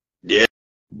 Yeah.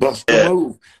 Bust the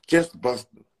move. Just bust.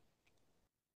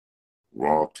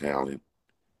 Raw talent.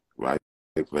 Right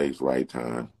place, right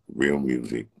time. Real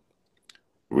music.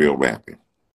 Real rapping.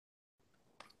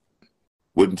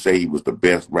 Wouldn't say he was the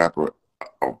best rapper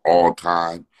of all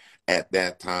time at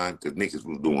that time, because niggas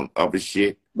was doing other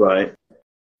shit. Right.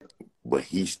 But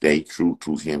he stayed true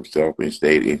to himself and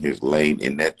stayed in his lane,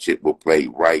 and that shit will play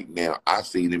right now. I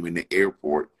seen him in the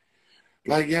airport.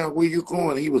 Like, yeah, where you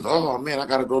going? He was, oh, man, I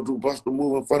got to go do Bust the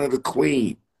Move in front of the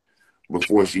Queen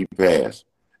before she passed.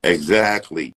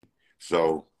 Exactly.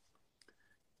 So,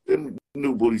 them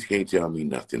new bullies can't tell me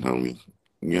nothing, homie.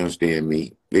 You understand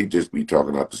me? They just be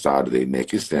talking out the side of their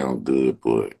neck. It sound good,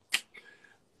 but,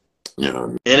 you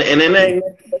know. And it ain't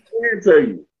fair to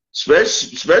you.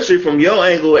 Especially from your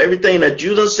angle, everything that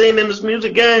you done seen in this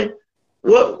music game,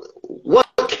 what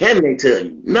can they tell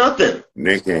you? Nothing.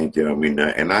 They can't tell me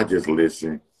nothing. And I just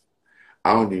listen.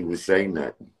 I don't even say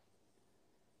nothing.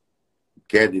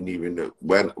 Cat didn't even know.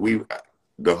 When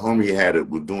the homie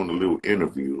was doing a little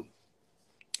interview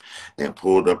and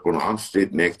pulled up on, I'm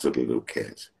sitting next to the little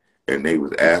cats. And they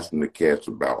was asking the cats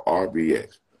about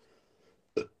RBX.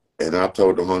 And I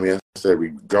told the homie, I said,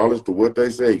 regardless of what they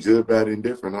say, good, bad, and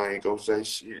different, I ain't gonna say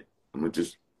shit. I'm gonna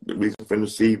just, we finna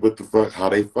see what the fuck, how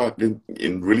they fucking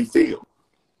and really feel.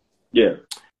 Yeah.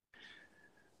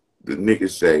 The nigga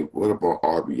say, what about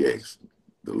RBX?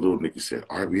 The little nigga said,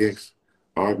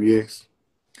 RBX?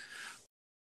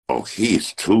 Oh,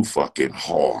 he's too fucking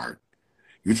hard.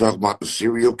 You talking about the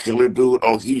serial killer dude?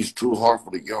 Oh, he's too hard for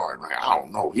the yard. Like, I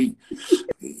don't know. He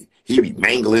be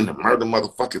mangling and murder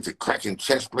motherfuckers and cracking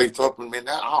chest plates open, man.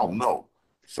 I don't know.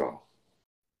 So.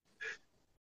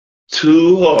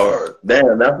 Too hard.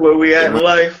 Damn, that's where we at in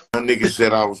life. My nigga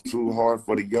said I was too hard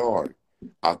for the yard.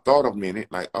 I thought a minute,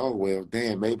 like, oh, well,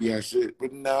 damn, maybe I should.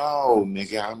 But no,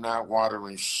 nigga, I'm not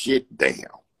watering shit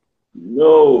down.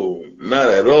 No, not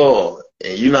at all.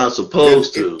 And you're not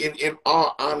supposed to. In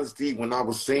all honesty, when I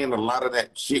was saying a lot of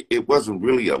that shit, it wasn't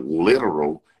really a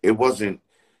literal. It wasn't,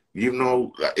 you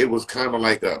know, it was kind of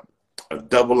like a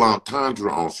double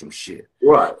entendre on some shit.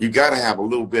 Right. You got to have a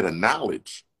little bit of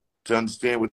knowledge to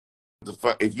understand what the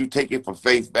fuck. If you take it for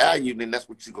face value, then that's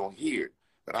what you're going to hear.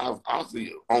 But I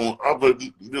see on other,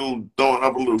 throwing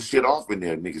other little shit off in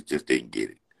there, niggas just didn't get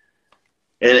it.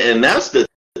 And that's the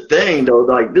thing, though.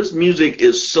 Like, this music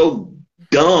is so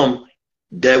dumb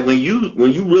that when you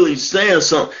really saying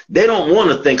something, they don't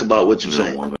want to think about what you're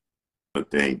saying. I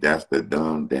think that's the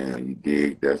dumb down. You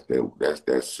dig? That's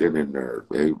that sinning nerve.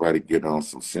 Everybody get on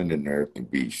some sinning nerve and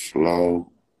be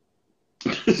slow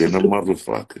than a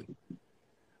motherfucker.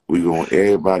 We gonna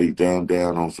everybody dumb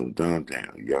down on some dumb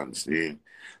down. You understand?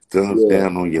 Thumbs Yeah.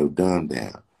 down on your dumb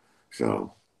down.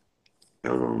 So, I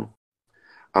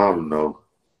don't know.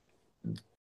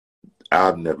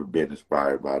 I've never been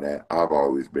inspired by that. I've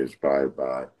always been inspired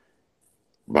by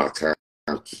my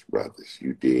conscious brothers.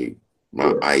 You dig?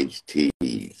 My Ice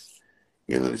T's.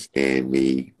 You understand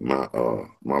me? My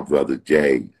brother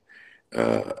Jay,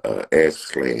 S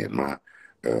Clan, my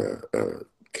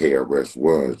KRS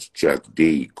Ones, Chuck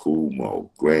D,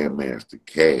 Kumo, Grandmaster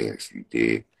Cash. You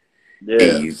dig?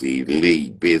 Yeah. Easy Lee,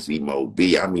 Busy Mo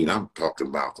B. I mean, I'm talking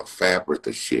about the fabric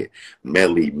of shit.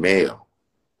 Melly Mel.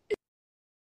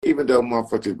 Even though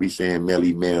motherfuckers be saying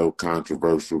Melly Mel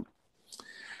controversial,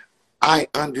 I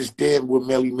understand where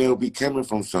Melly Mel be coming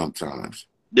from sometimes.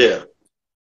 Yeah.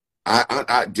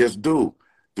 I just do.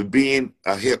 To being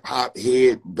a hip hop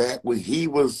head back when he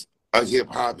was a hip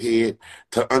hop head,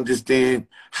 to understand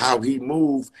how he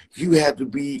moved, you had to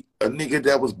be a nigga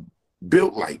that was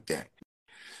built like that.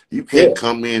 You can't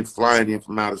come in flying in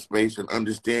from outer space and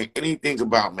understand anything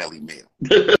about Melly Mel.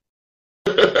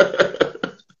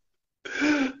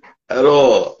 At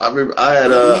all. I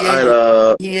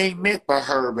remember He ain't meant for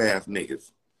herb ass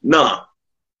niggas. Nah.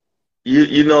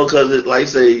 You know, cause it like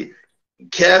say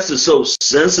Cass is so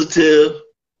sensitive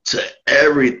to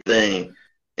everything.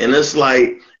 And it's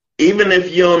like, even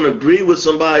if you don't agree with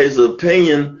somebody's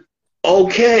opinion,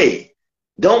 okay.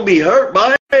 Don't be hurt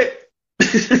by it.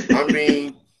 I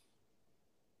mean,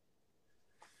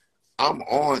 I'm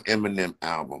on Eminem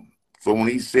album. So when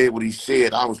he said what he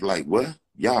said, I was like, what?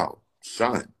 Y'all,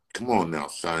 son, come on now,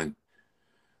 son.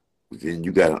 Then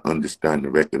you got to understand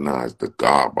and recognize the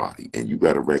God body. And you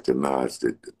got to recognize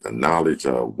the knowledge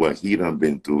of what he done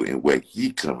been through and where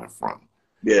he coming from.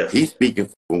 Yeah. He's speaking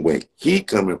from where he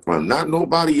coming from, not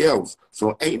nobody else.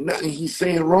 So ain't nothing he's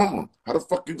saying wrong. How the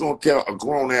fuck you gonna tell a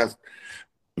grown-ass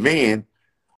man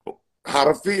how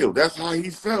to feel? That's how he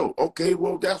felt. Okay,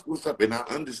 well, that's what's up. And I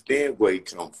understand where he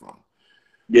come from.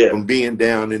 Yeah. From being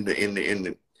down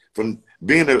from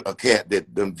being a cat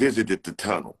that done visited the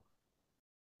tunnel.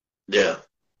 Yeah.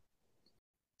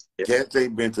 Cats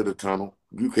ain't been to the tunnel.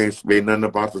 You can't say nothing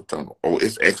about the tunnel. Oh,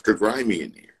 it's extra grimy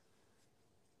in there.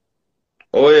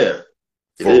 Oh yeah.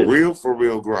 For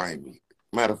real grimy.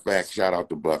 Matter of fact, shout out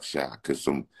to Buckshot, because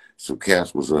some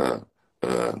cats was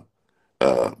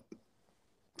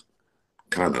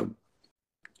kind of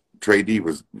Trey D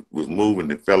was moving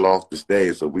and fell off the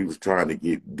stage, so we was trying to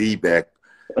get D back,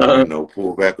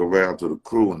 pull back around to the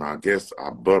crew, and I guess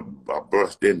I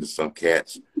burst into some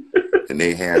cats, and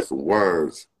they had some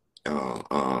words. They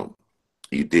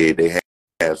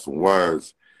had some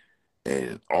words,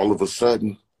 and all of a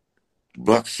sudden,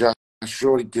 Buckshot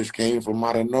Shorty just came from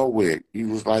out of nowhere. He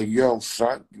was like, yo,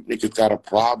 son, you niggas got a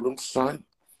problem, son?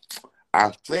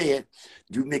 I said,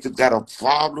 you niggas got a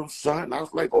problem, son? I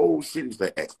was like, oh, shit. He's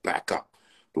like, X, back up.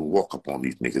 To walk up on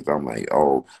these niggas. I'm like,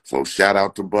 oh, so shout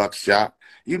out to Buckshot.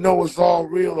 You know it's all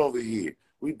real over here.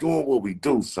 We doing what we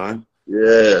do, son.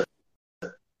 Yeah.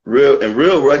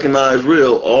 Real recognize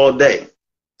real all day.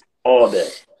 All day.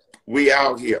 We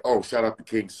out here. Oh, shout out to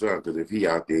King Son, because if he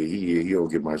out there, he don't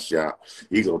get my shot.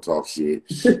 He gonna talk shit.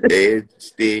 Ed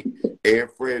Stick, Ed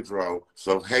Fredro.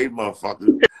 So hey,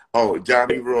 motherfucker. Oh,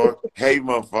 Johnny Roy. Hey,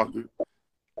 motherfucker.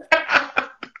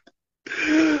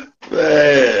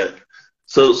 Man.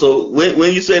 So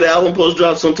when you say the album post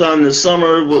drop sometime this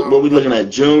summer, what we looking at?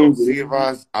 June? See if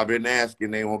I've been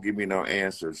asking, they won't give me no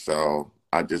answer, so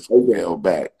I just held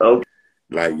back. Okay.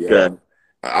 Like, yeah. Okay.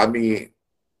 I mean,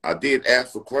 I did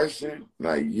ask a question,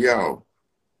 like, yo,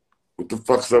 what the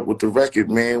fuck's up with the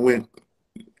record, man? When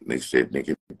they said,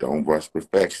 nigga, don't rush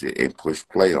perfection and push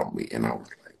play on me. And I was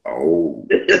like, oh,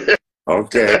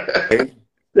 okay.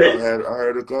 I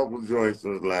heard a couple joints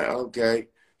and was like, okay.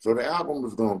 So the album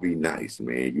was gonna be nice,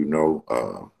 man.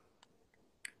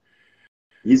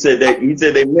 You said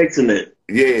they mixing it.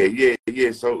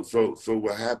 Yeah. So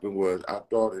what happened was, I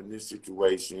thought in this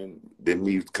situation that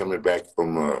me coming back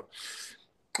from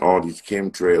all these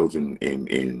chemtrails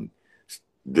and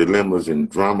dilemmas and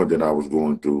drama that I was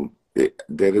going through,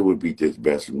 that it would be just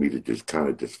best for me to just kind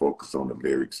of just focus on the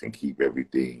lyrics and keep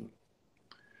everything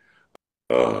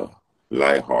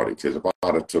lighthearted. Because if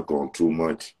I'd have took on too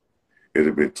much, it'd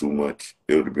have been too much.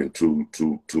 It would have been too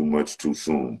much too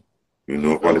soon. You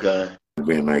know, if I'd have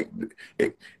been like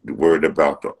worried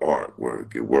about the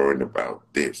artwork and worrying about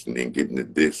this and then getting to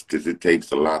this, because it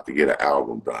takes a lot to get an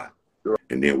album done.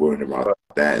 And then worrying about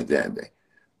that and that.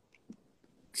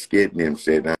 Skid and them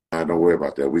said, nah, don't worry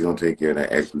about that. We're going to take care of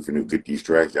that. Actually, finna get these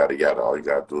tracks, yada, yada. All you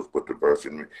got to do is put the verse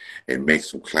in and make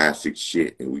some classic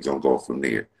shit, and we're going to go from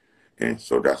there. And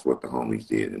so that's what the homies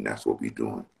did, and that's what we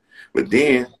doing. But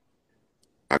then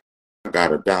I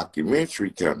got a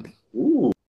documentary coming.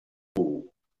 Ooh.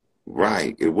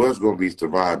 Right. It was gonna be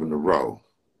Surviving the Row.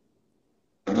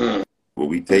 Mm-hmm.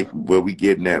 But we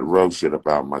getting that row shit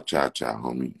about my cha-cha,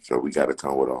 homie. So we gotta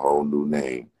come with a whole new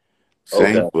name.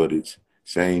 Same footage,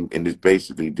 same, and it's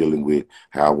basically dealing with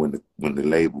how when the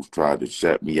labels tried to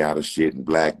shut me out of shit and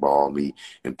blackball me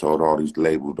and told all these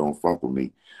labels don't fuck with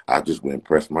me, I just went and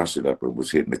pressed my shit up and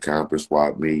was hitting the Conference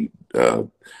Swap meet,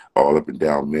 all up and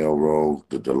down Melrose,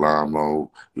 the Delamo,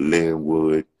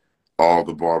 Linwood, all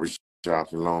the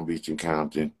barbershops in Long Beach and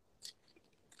Compton,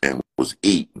 and was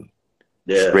eating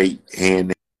straight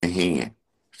hand in hand.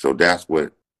 So that's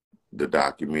what the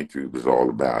documentary was all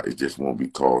about. It just won't be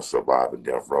called Surviving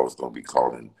Death Row. It's going to be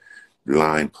called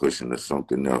Line Pushing or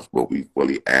something else, but we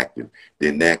fully active.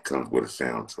 Then that comes with a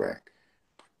soundtrack.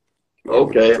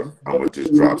 Okay. I'm going to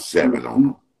just drop 7 on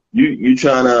them. You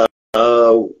trying to,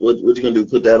 what you going to do,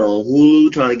 put that on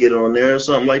Hulu, trying to get it on there or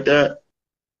something like that?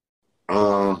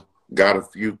 Got a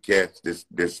few cats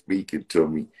that's speaking to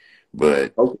me,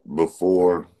 but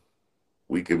before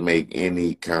we can make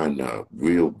any kind of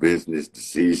real business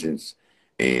decisions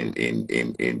and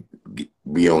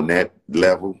be on that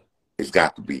level, it's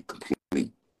got to be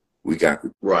complete. We got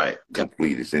to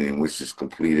complete it. And once it's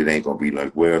complete, it ain't going to be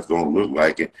like, well, it's going to look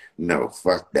like it. No,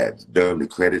 fuck that. It's done. The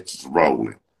credits is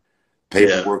rolling.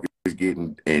 Paperwork is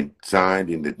getting and signed,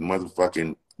 and the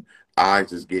motherfucking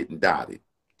I's is getting dotted.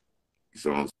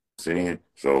 You know what I'm saying?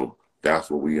 So that's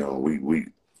what we on.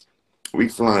 We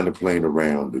flying the plane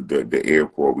around the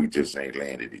airport. We just ain't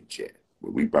landed it yet.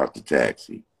 But we about to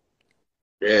taxi.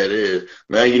 Yeah, it is.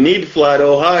 Man, you need to fly to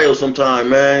Ohio sometime,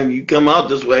 man. You come out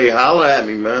this way, holler at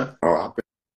me, man. Oh, I've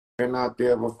been out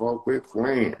there before. Quit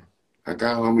playing. I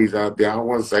got homies out there. I don't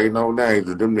want to say no names,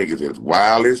 but them niggas is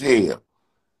wild as hell.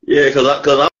 Yeah,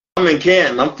 because I'm in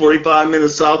Canton. I'm 45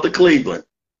 minutes south of Cleveland.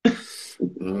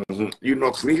 Mm-hmm. You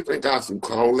know, Cleveland got some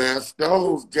cold-ass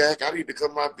stoves, Jack. I need to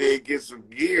come out there and get some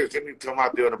gears. I need to come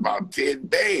out there in about 10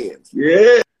 bands.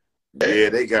 Yeah. Yeah,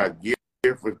 they got gear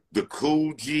for the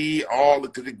Cool G, all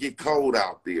because it get cold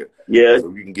out there. Yeah. So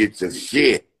you can get your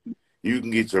shit. You can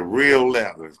get your real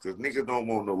leathers, because niggas don't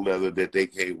want no leather that they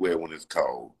can't wear when it's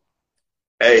cold.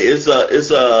 Hey, it's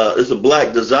a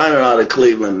black designer out of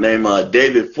Cleveland named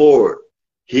David Ford.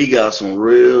 He got some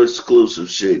real exclusive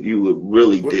shit you would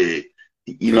really dig.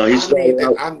 You know,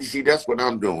 see, that's what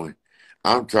I'm doing.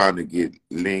 I'm trying to get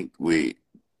linked with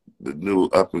the new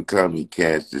up and coming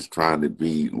cats that's trying to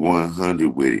be 100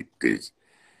 with it. Cause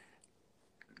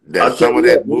that some of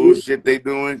that bullshit they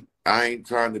doing, I ain't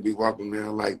trying to be walking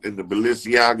around like in the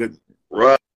Balenciaga.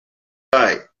 Right.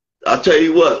 I'll tell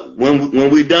you what, when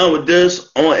we done with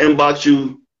this, I'm gonna inbox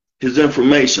you his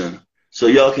information so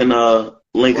y'all can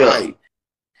link up.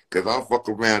 Cause I'll fuck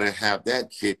around and have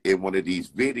that shit in one of these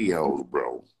videos,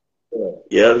 bro.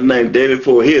 Yeah, his name David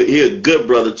Ford. He a good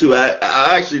brother too.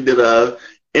 I actually did a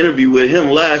interview with him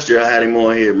last year. I had him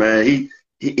on here, man. He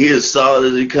is solid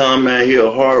as he come, man. He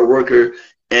a hard worker,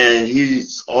 and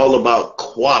he's all about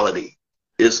quality.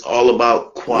 It's all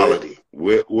about quality.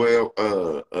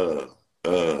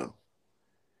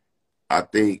 I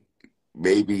think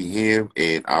maybe him,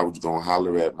 and I was gonna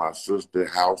holler at my sister,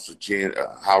 House of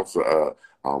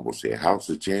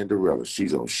Cinderella.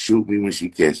 She's gonna shoot me when she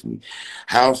catch me.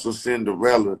 House of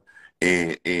Cinderella,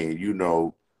 and you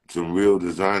know, some real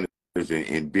designers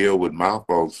and deal with my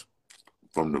folks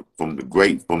from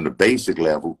the basic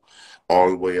level all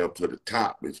the way up to the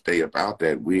top and stay about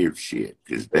that weird shit.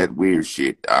 Cause that weird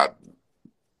shit, I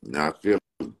feel.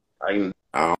 I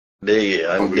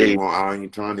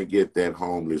ain't trying to get that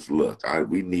homeless look.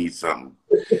 We need something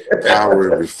power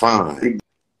and refined.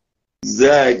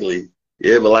 Exactly.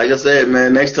 Yeah, but like I said,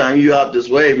 man, next time you out this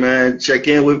way, man, check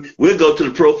in with. We'll go to the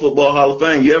Pro Football Hall of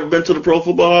Fame. You ever been to the Pro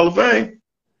Football Hall of Fame?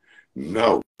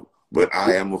 No, but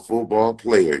I am a football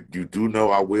player. You do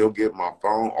know I will get my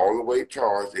phone all the way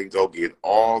charged and go get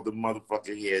all the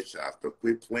motherfucking headshots. So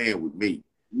quit playing with me.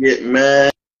 Yeah, man.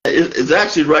 It's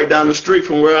actually right down the street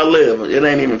from where I live. It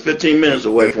ain't even 15 minutes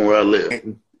away from where I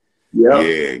live. Yeah,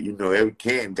 you know, every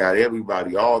Canton got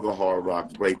everybody, all the Hard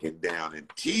Rocks breaking down in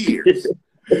tears.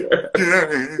 And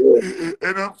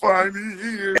I'm finally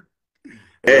here.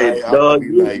 Hey, dog, be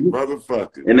like,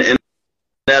 motherfucker. And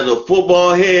as a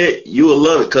football head, you will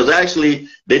love it because actually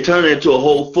they turn it into a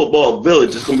whole football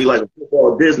village. It's gonna be like a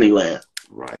football Disneyland.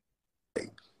 Right.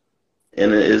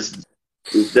 And it's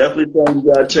definitely something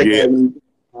you gotta check out in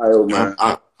Ohio, man.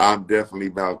 I'm definitely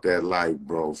about that life,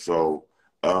 bro. So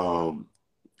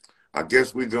I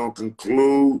guess we're gonna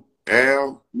conclude,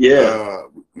 Al. Yeah.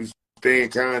 We stay in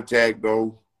contact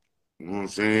though. You know what I'm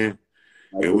saying?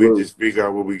 And we Absolutely. just figure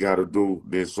out what we got to do.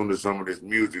 Then as soon as some of this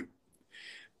music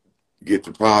get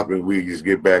to popping, we just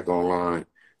get back online,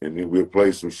 and then we'll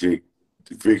play some shit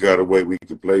to figure out a way we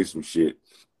can play some shit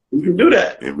We can do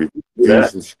that. and Do review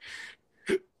that. some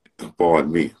shit.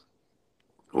 Pardon me.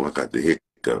 Oh, I got the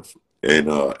hiccups. And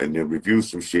then review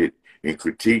some shit and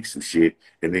critique some shit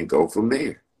and then go from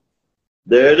there.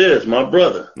 There it is, my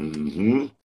brother. Mm-hmm.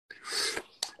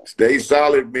 Stay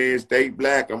solid, man. Stay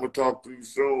black. I'm going to talk to you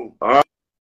soon. All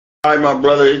right, my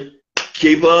brother.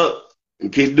 Keep up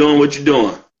and keep doing what you're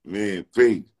doing. Man,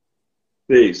 peace.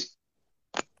 Peace.